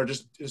 or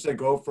just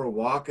go for a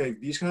walk.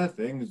 These kind of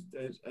things,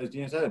 as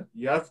Deanna said,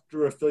 you have to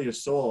refill your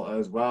soul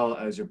as well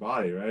as your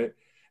body, right?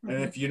 Mm-hmm.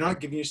 And if you're not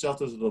giving yourself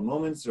those little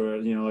moments, or,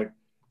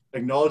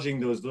 acknowledging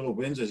those little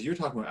wins, as you're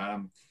talking about,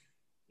 Adam,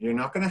 you're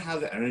not going to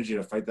have the energy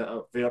to fight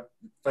up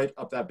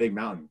that big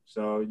mountain.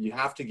 So you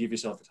have to give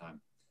yourself the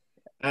time.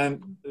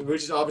 And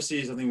which is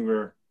obviously something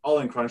we're all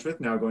in crunch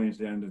with now, going into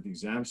the end of the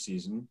exam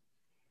season.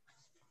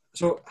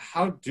 So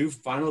how do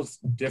finals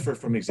differ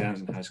from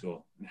exams in high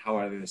school, and how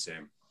are they the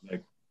same?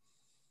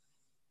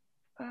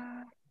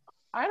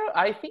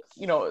 I think,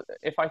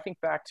 if I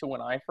think back to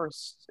when I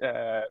first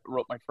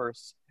wrote my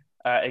first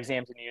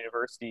exams in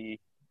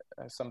university,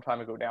 some time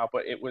ago now,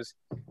 but it was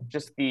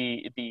just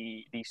the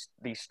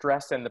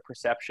stress and the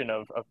perception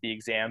of the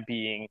exam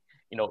being,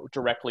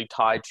 directly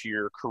tied to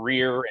your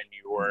career and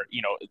your,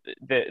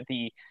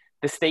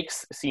 the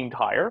stakes seemed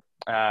higher.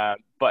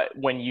 But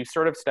when you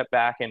sort of step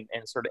back and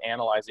sort of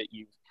analyze it,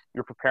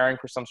 you're preparing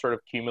for some sort of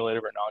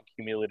cumulative or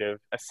non-cumulative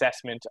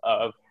assessment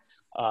of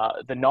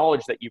the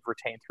knowledge that you've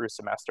retained through a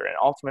semester. And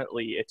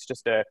ultimately, it's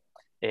just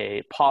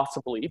a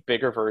possibly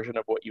bigger version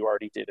of what you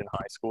already did in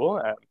high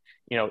school.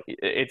 You know,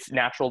 it's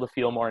natural to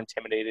feel more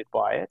intimidated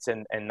by it,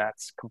 and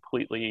that's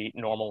completely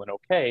normal and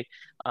okay.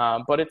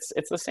 But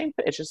it's the same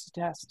thing. It's just a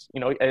test.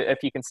 You know,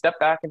 if you can step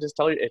back and just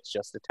tell you it's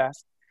just a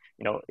test.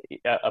 You know,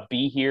 a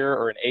B here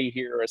or an A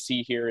here or a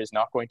C here is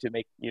not going to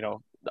make, you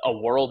know, a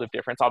world of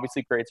difference.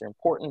 Obviously, grades are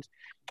important.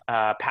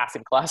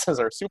 Passing classes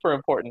are super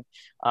important.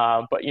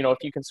 But, you know, if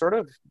you can sort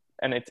of,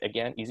 and it's,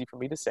 again, easy for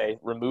me to say,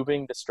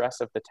 removing the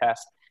stress of the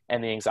test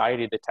and the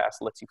anxiety of the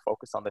test lets you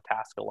focus on the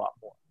task a lot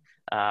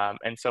more.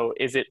 And so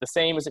is it the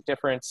same? Is it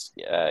different?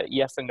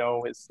 Yes and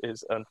no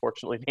is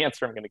unfortunately the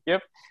answer I'm going to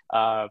give.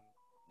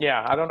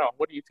 Yeah, I don't know.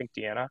 What do you think,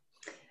 Deanna?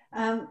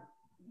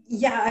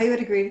 Yeah, I would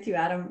agree with you,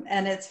 Adam.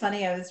 And it's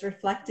funny, I was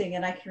reflecting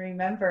and I can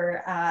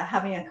remember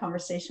having a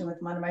conversation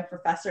with one of my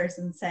professors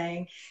and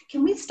saying,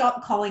 can we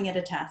stop calling it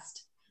a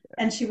test?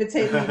 And she would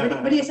say to me,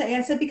 what do you say?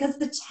 I said, because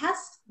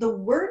the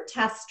word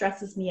test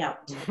stresses me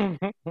out.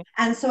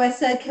 And so I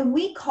said, can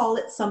we call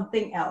it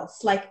something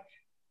else? Like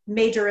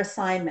major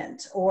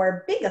assignment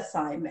or big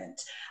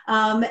assignment.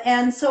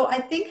 And so I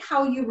think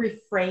how you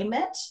reframe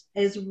it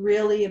is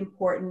really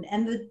important.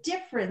 And the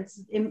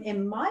difference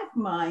in my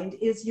mind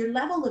is your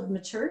level of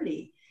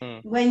maturity.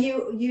 When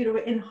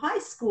you in high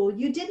school,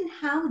 you didn't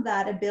have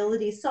that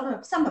ability, some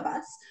of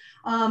us,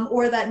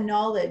 or that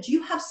knowledge.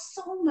 You have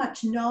so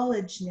much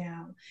knowledge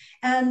now.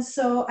 And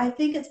so I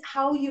think it's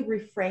how you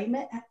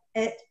reframe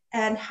it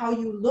and how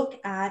you look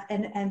at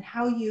and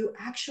how you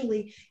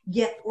actually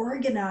get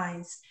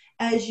organized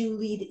as you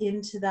lead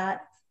into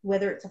that,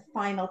 whether it's a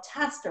final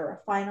test or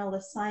a final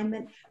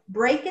assignment.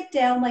 Break it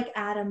down, like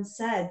Adam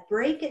said,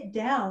 break it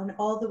down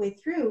all the way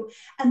through.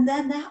 And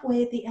then that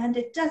way at the end,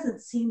 it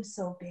doesn't seem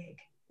so big.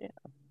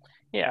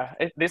 Yeah,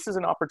 this is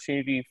an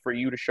opportunity for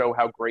you to show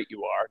how great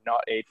you are,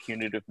 not a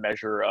punitive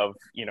measure of,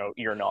 you know,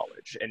 your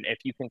knowledge. And if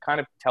you can kind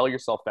of tell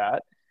yourself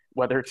that,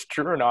 whether it's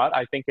true or not,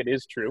 I think it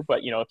is true.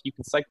 But, you know, if you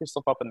can psych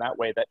yourself up in that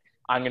way, that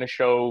I'm going to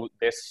show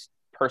this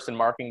person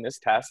marking this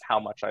test how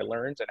much I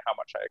learned and how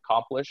much I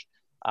accomplished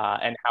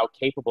and how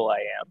capable I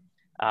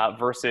am,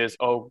 versus,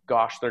 oh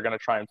gosh, they're going to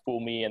try and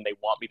fool me and they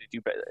want me to do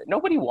better.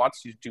 Nobody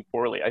wants you to do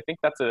poorly. I think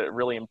that's a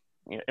really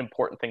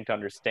important thing to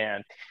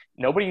understand.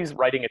 Nobody's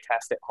writing a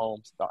test at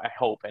home, so I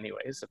hope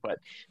anyways, but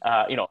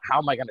you know, how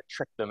am I going to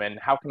trick them and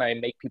how can I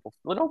make people,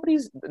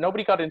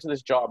 nobody got into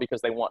this job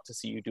because they want to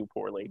see you do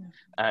poorly.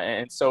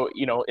 And so,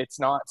 you know, it's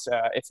not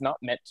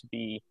meant to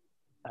be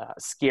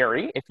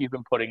scary if you've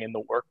been putting in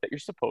the work that you're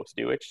supposed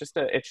to. It's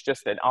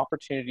just an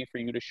opportunity for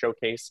you to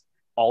showcase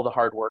all the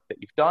hard work that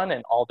you've done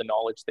and all the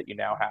knowledge that you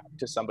now have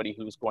to somebody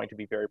who's going to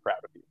be very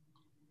proud of you.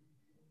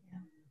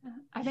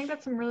 I think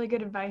that's some really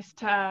good advice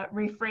to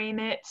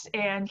reframe it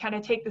and kind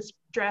of take the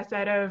stress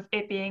out of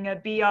it being a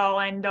be-all,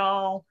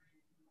 end-all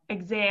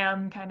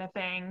exam kind of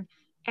thing.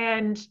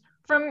 And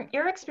from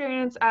your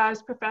experience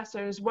as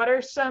professors, what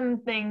are some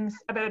things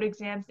about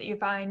exams that you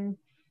find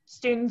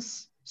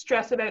students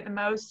stress about the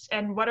most?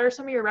 And what are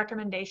some of your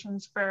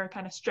recommendations for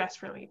kind of stress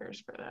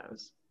relievers for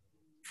those?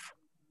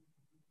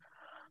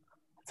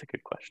 That's a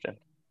good question.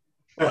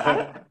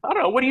 Well, I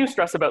don't know. What do you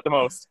stress about the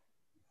most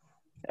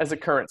as a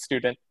current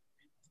student?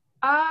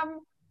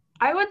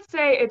 I would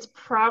say it's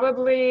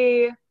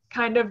probably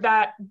kind of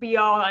that be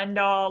all end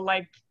all,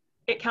 like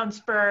it counts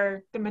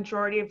for the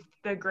majority of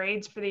the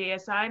grades for the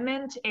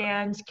assignment,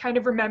 and kind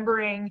of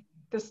remembering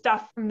the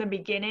stuff from the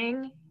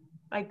beginning,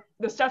 like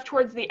the stuff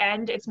towards the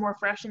end, it's more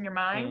fresh in your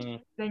mind.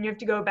 Then you have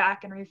to go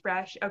back and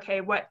refresh. Okay,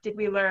 what did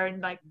we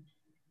learn like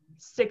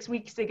 6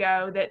 weeks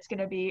ago that's going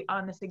to be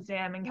on this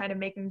exam, and kind of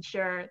making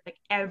sure like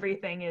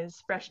everything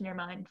is fresh in your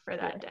mind for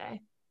that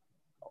day.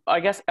 I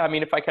guess, I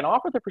mean, if I can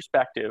offer the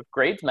perspective,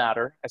 grades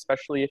matter,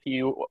 especially if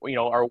you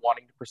are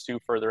wanting to pursue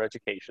further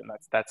education.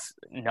 That's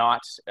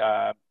not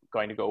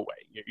going to go away.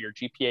 Your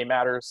GPA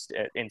matters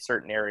in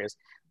certain areas,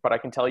 but I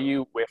can tell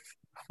you with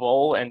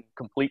full and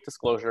complete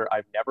disclosure,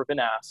 I've never been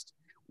asked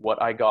what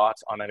I got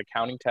on an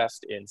accounting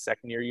test in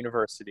second year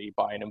university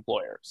by an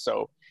employer.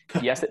 So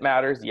yes, it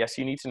matters. Yes,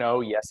 you need to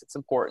know. Yes, it's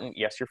important.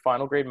 Yes, your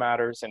final grade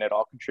matters, and it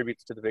all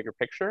contributes to the bigger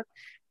picture.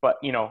 But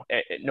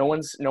no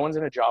one's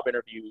in a job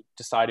interview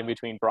deciding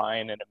between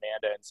Brian and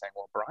Amanda and saying,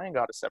 well, Brian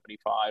got a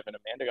 75 and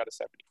Amanda got a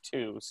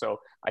 72. So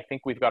I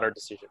think we've got our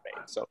decision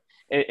made. So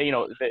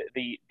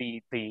the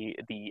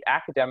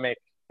academic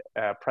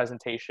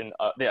presentation,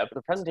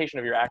 the presentation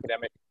of your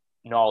academic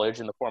knowledge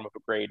in the form of a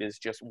grade is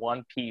just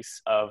one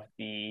piece of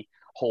the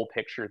whole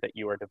picture that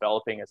you are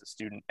developing as a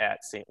student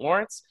at St.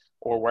 Lawrence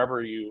or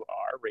wherever you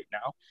are right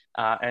now.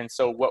 And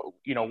so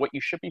what you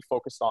should be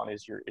focused on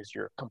is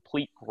your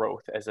complete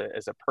growth as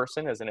a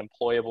person, as an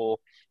employable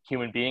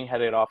human being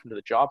headed off into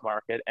the job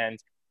market. And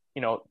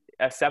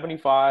a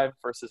 75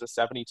 versus a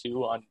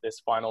 72 on this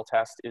final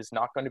test is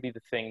not going to be the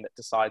thing that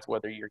decides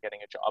whether you're getting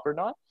a job or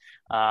not.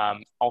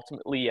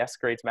 Ultimately, yes,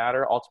 grades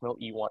matter.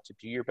 Ultimately, you want to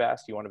do your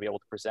best. You want to be able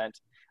to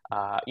present,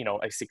 a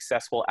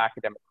successful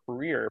academic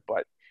career.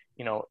 But,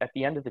 at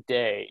the end of the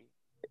day,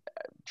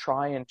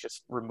 try and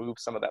just remove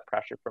some of that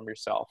pressure from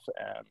yourself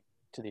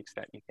to the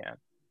extent you can.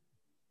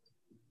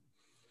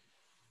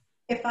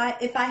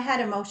 If I had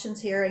emotions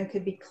here and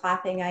could be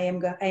clapping, I am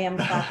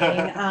clapping.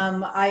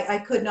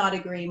 I could not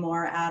agree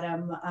more,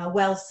 Adam.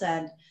 Well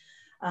said.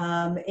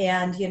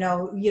 And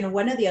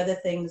one of the other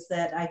things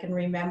that I can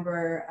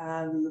remember,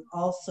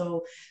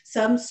 also,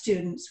 some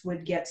students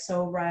would get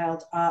so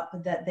riled up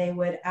that they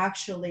would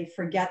actually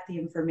forget the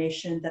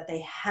information that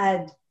they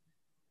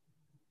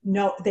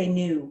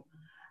knew.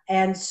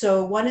 And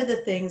so one of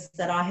the things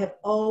that I have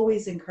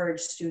always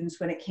encouraged students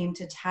when it came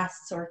to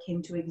tests or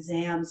came to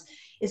exams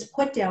is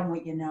put down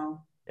what you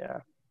know. Yeah.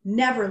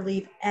 Never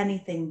leave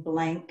anything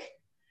blank.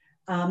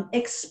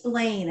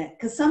 Explain it,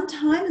 because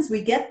sometimes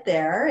we get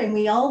there and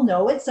we all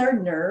know it's our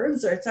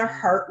nerves or it's our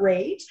heart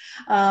rate,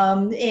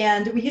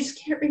 and we just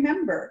can't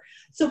remember.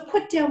 So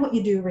put down what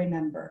you do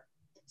remember.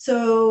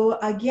 So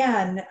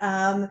again,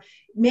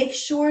 make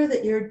sure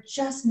that you're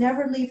just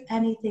never leave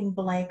anything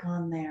blank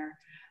on there.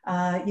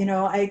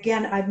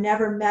 I've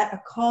never met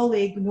a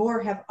colleague,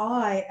 nor have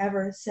I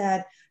ever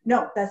said,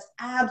 no, that's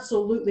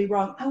absolutely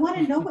wrong. I want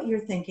to know what you're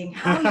thinking,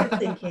 how you're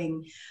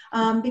thinking.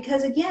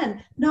 Because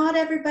again, not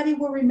everybody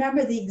will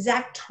remember the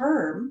exact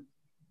term.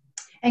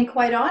 And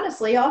quite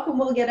honestly, often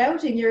we'll get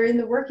out and you're in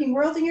the working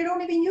world and you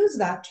don't even use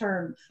that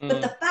term.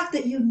 But the fact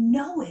that you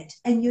know it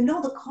and you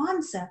know the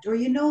concept, or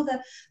you know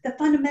the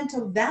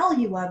fundamental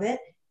value of it,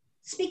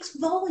 speaks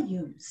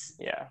volumes.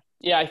 Yeah.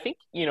 Yeah, I think,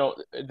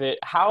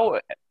 how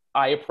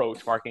I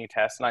approach marking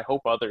tests, and I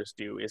hope others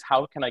do, is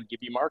how can I give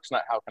you marks,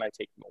 not how can I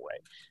take them away.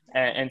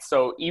 And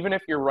so even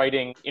if you're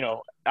writing,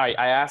 I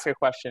ask a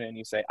question and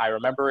you say, I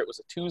remember it was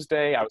a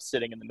Tuesday, I was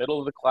sitting in the middle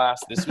of the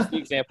class, this was the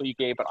example you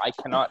gave, but I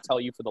cannot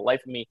tell you for the life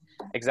of me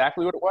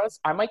exactly what it was.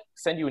 I might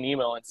send you an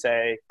email and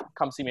say,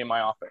 come see me in my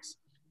office.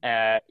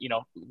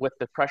 With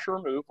the pressure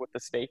removed, with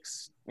the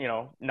stakes,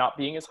 not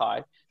being as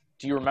high.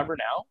 Do you remember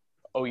now?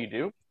 Oh, you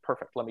do?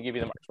 Perfect. Let me give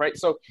you the marks, right?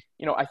 So,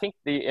 I think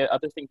the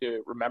other thing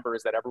to remember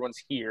is that everyone's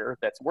here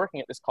that's working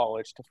at this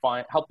college to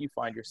help you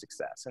find your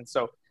success. And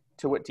so,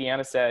 to what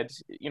Deanna said,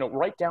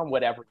 write down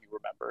whatever you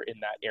remember in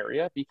that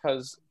area,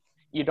 because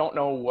you don't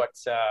know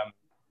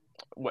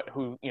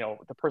who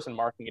the person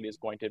marking it is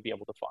going to be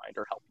able to find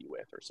or help you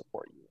with or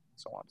support you and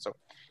so on. So,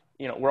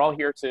 we're all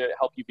here to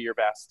help you be your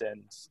best,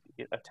 and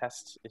a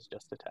test is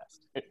just a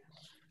test.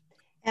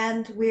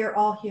 And we're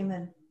all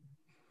human.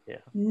 Yeah.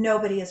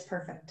 Nobody is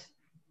perfect.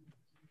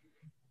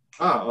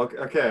 Oh,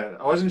 okay.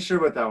 I wasn't sure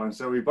about that one.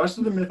 So we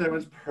busted the myth that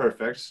everyone's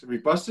perfect. We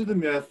busted the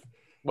myth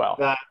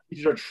that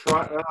teachers are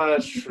trying.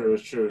 That's true.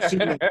 It's true.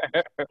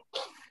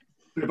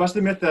 We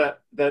busted the myth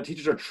that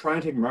teachers are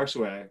trying to take marks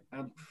away.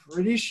 I'm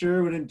pretty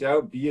sure when in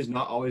doubt, B is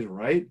not always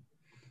right.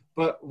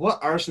 But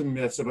what are some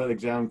myths about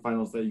exam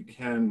finals that you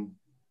can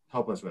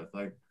help us with?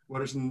 Like,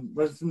 what are some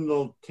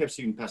little tips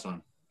you can pass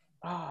on?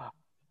 I'm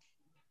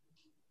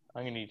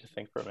going to need to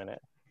think for a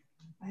minute.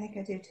 I think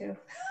I do too.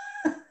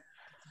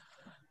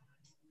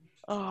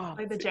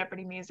 Play the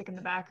Jeopardy music in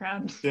the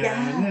background.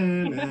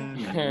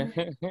 Yeah.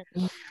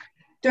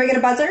 Do I get a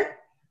buzzer?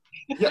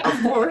 Yeah,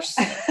 of course.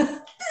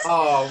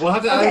 Oh, we'll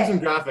have to add in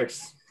some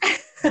graphics.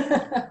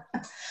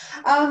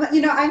 I'm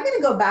going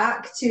to go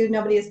back to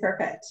nobody is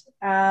perfect.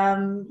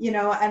 And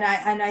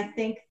I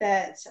think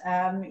that,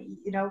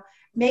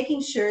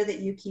 making sure that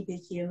you keep it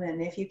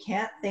human. If you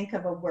can't think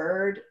of a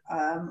word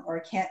or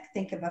can't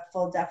think of a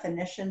full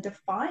definition,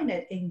 define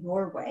it in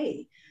your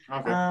way.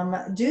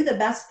 Okay. Do the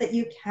best that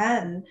you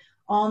can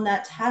on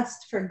that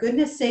test. For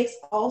goodness sakes,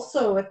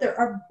 also, if there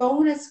are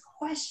bonus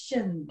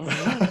questions,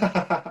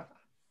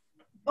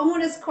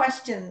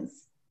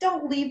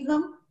 don't leave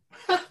them.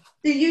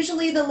 They're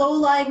usually the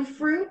low-lying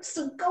fruit,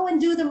 so go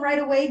and do them right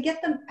away.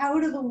 Get them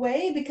out of the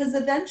way, because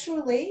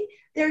eventually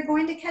they're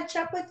going to catch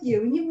up with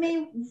you, and you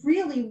may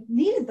really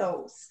need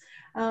those.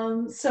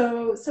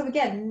 So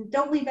again,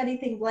 don't leave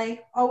anything blank.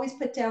 Always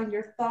put down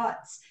your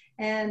thoughts,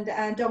 and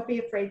don't be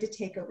afraid to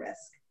take a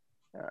risk.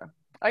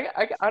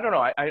 I don't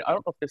know. I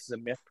don't know if this is a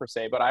myth per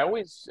se, but I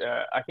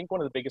think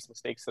one of the biggest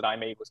mistakes that I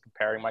made was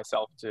comparing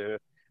myself to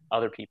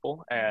other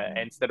people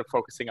instead of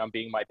focusing on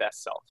being my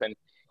best self. And,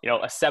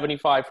 a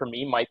 75 for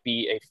me might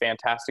be a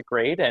fantastic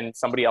grade, and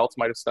somebody else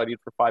might have studied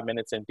for 5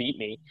 minutes and beat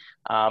me.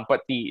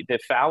 But the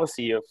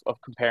fallacy of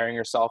comparing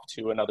yourself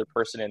to another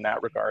person in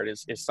that regard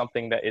is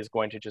something that is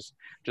going to just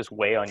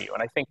weigh on you.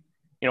 And I think,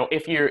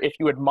 if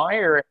you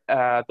admire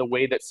the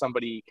way that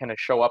somebody can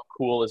show up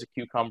cool as a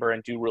cucumber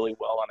and do really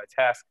well on a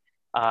test,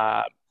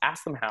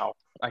 ask them how.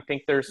 I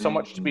think there's so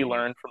much to be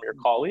learned from your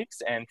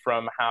colleagues and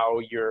from how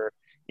your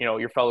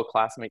fellow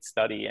classmates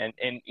study, and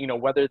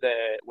whether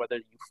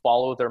you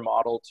follow their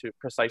model to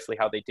precisely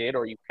how they did,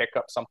 or you pick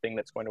up something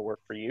that's going to work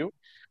for you.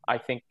 I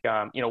think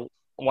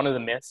one of the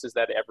myths is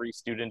that every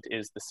student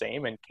is the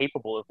same and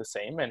capable of the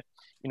same, and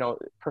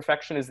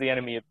perfection is the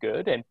enemy of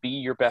good, and be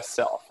your best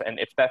self. And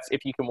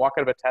if you can walk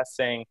out of a test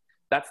saying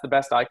that's the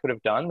best I could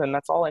have done, then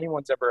that's all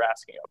anyone's ever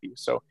asking of you.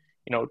 So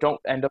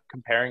don't end up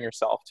comparing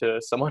yourself to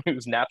someone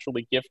who's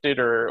naturally gifted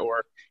or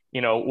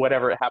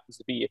whatever it happens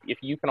to be. If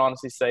you can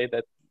honestly say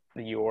that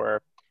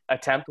your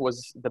attempt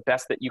was the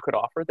best that you could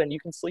offer, then you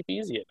can sleep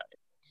easy at night.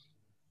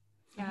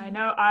 Yeah, I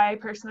know I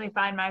personally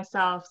find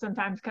myself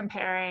sometimes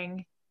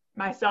comparing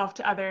myself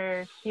to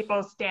other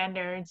people's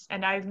standards.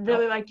 And I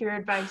really like your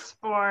advice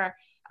for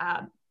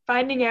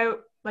finding out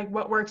like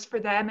what works for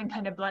them and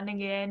kind of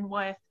blending in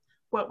with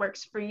what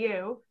works for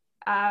you.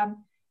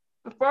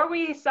 Before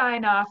we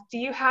sign off, do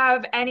you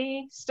have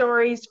any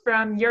stories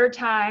from your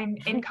time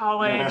in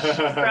college,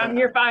 from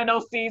your final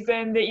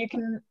season, that you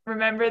can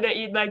remember that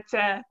you'd like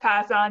to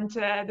pass on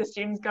to the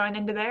students going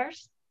into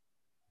theirs?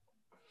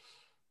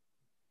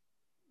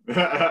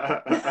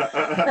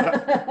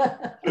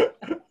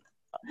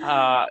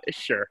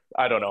 Sure.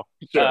 I don't know.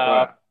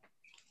 Sure,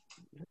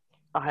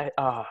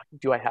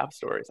 Do I have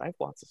stories? I have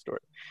lots of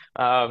stories.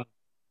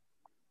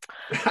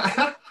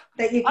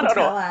 That you can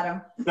tell,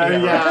 Adam.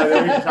 Yeah,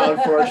 that we can tell,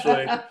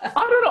 unfortunately.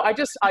 I don't know.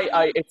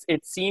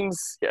 It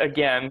seems,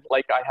 again,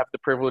 like I have the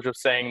privilege of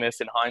saying this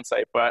in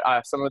hindsight, but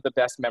some of the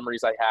best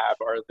memories I have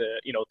are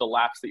the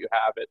laps that you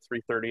have at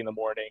 3:30 in the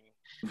morning,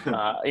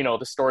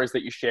 the stories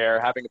that you share,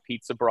 having a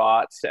pizza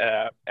brought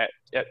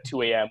at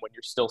 2 a.m. when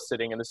you're still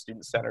sitting in the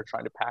student center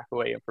trying to pack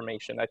away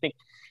information. I think,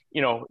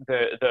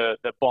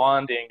 the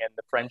bonding and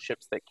the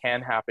friendships that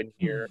can happen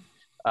here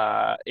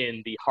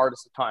in the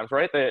hardest of times,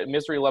 right? The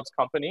misery loves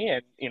company,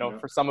 and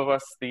for some of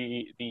us,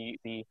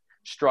 the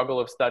struggle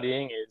of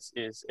studying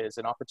is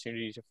an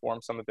opportunity to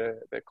form some of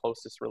the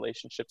closest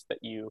relationships that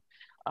you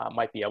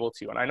might be able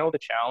to. And I know the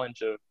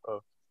challenge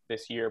of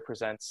this year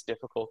presents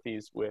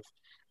difficulties with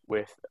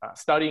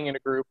studying in a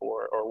group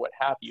or what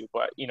have you,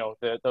 but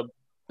the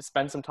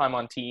spend some time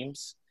on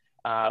teams,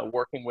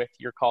 working with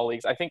your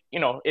colleagues. I think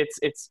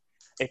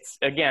it's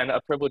again a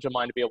privilege of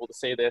mine to be able to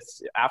say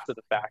this after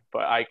the fact,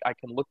 but I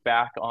can look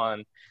back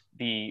on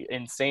the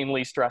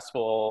insanely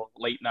stressful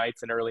late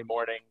nights and early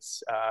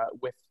mornings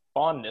with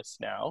fondness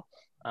now,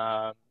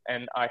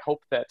 and I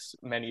hope that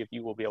many of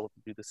you will be able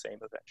to do the same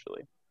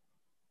eventually.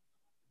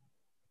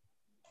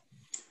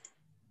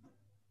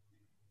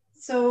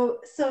 So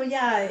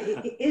yeah,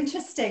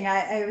 interesting.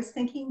 I was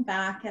thinking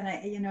back, and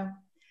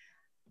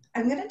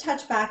I'm going to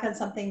touch back on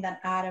something that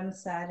Adam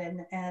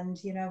said, and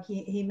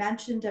he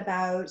mentioned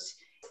about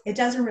it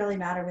doesn't really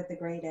matter what the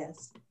grade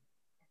is.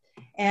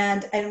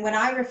 And when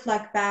I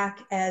reflect back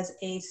as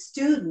a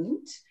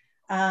student,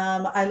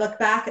 I look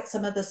back at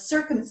some of the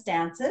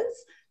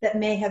circumstances that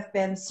may have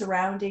been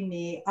surrounding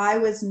me. I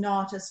was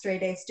not a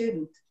straight A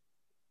student.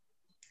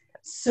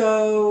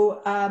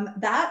 So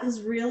that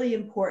is really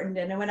important.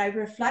 And when I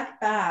reflect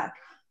back,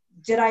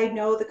 did I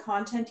know the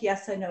content?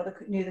 Yes, I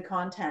knew the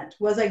content.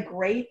 Was I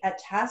great at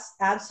tests?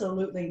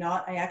 Absolutely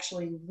not. I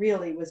actually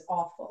really was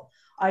awful.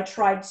 I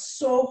tried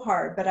so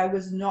hard, but I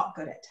was not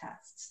good at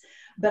tests.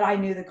 But I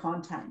knew the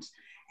content.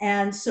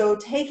 And so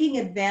taking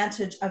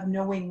advantage of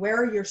knowing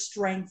where your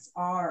strengths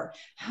are,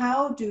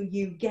 how do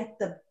you get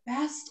the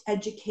best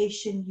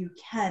education you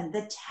can?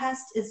 The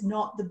test is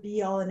not the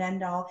be all and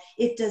end all.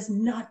 It does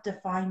not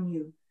define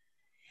you.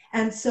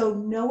 And so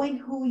knowing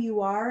who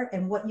you are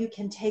and what you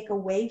can take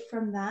away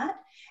from that,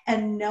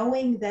 and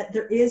knowing that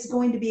there is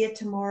going to be a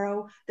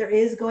tomorrow, there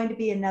is going to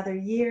be another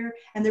year,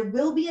 and there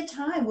will be a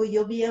time where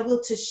you'll be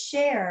able to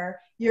share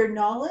your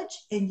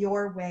knowledge in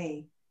your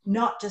way,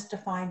 not just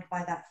defined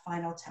by that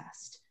final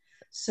test.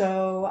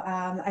 So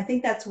I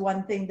think that's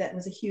one thing that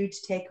was a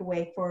huge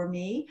takeaway for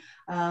me.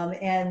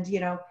 And,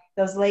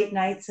 those late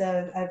nights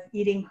of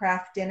eating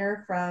craft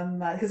dinner from,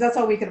 because that's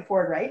all we could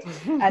afford, right?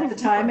 At the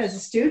time as a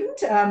student.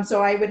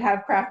 So I would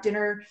have craft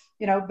dinner,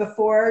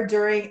 before,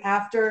 during,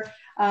 after,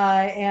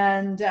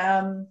 and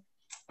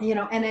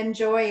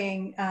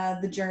enjoying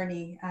the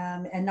journey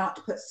and not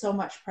to put so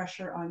much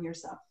pressure on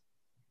yourself.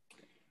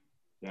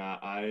 Yeah,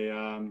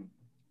 I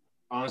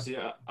honestly,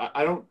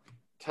 I don't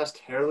test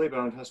terribly, but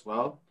I don't test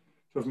well.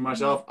 So for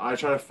myself, I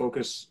try to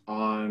focus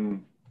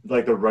on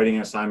like the writing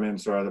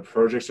assignments or the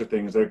projects or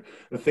things, like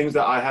the things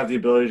that I have the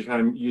ability to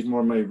kind of use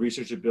more of my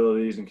research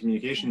abilities and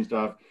communication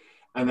stuff.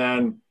 And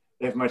then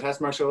if my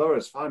test marks are lower,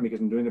 it's fine because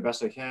I'm doing the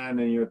best I can.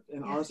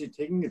 And honestly,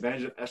 taking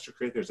advantage of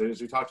extracurriculars,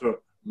 as we talked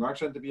about,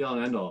 marks aren't the be all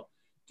and end all.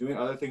 Doing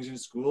other things in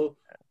school,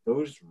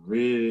 those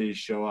really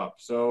show up.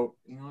 So,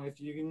 if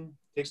you can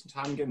take some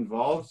time and get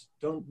involved,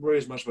 don't worry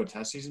as much about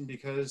test season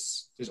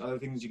because there's other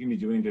things you can be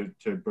doing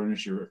to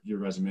burnish your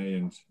resume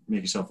and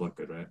make yourself look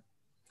good, right?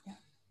 Yeah.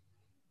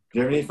 Do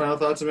you have any final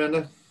thoughts,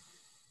 Amanda?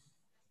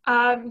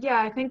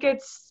 Yeah, I think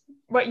it's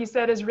what you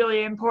said is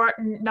really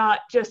important,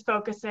 not just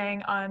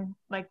focusing on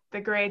like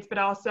the grades, but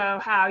also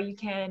how you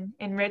can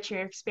enrich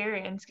your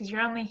experience because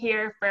you're only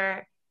here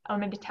for a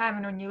limited time.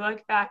 And when you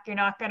look back, you're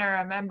not going to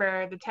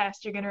remember the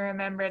test. You're going to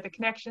remember the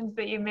connections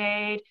that you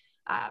made,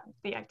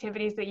 the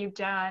activities that you've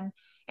done.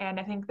 And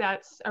I think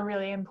that's a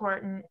really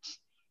important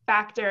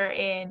factor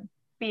in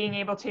being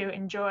able to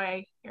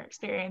enjoy your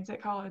experience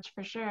at college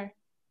for sure.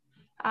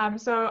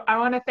 So I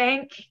want to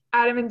thank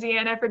Adam and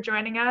Deanna for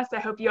joining us. I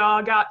hope you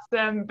all got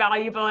some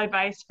valuable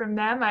advice from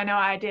them. I know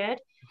I did.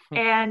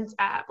 And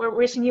we're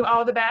wishing you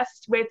all the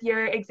best with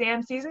your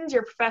exam seasons.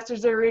 Your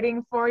professors are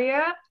rooting for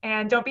you.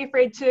 And don't be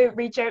afraid to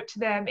reach out to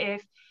them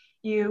if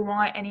you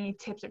want any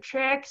tips or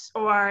tricks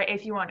or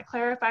if you want to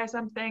clarify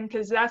something,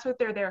 because that's what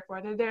they're there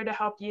for. They're there to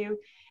help you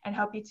and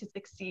help you to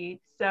succeed.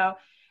 So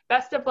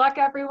best of luck,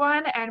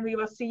 everyone, and we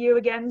will see you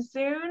again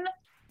soon.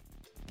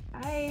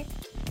 Bye.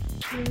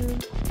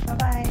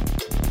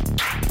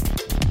 Bye-bye.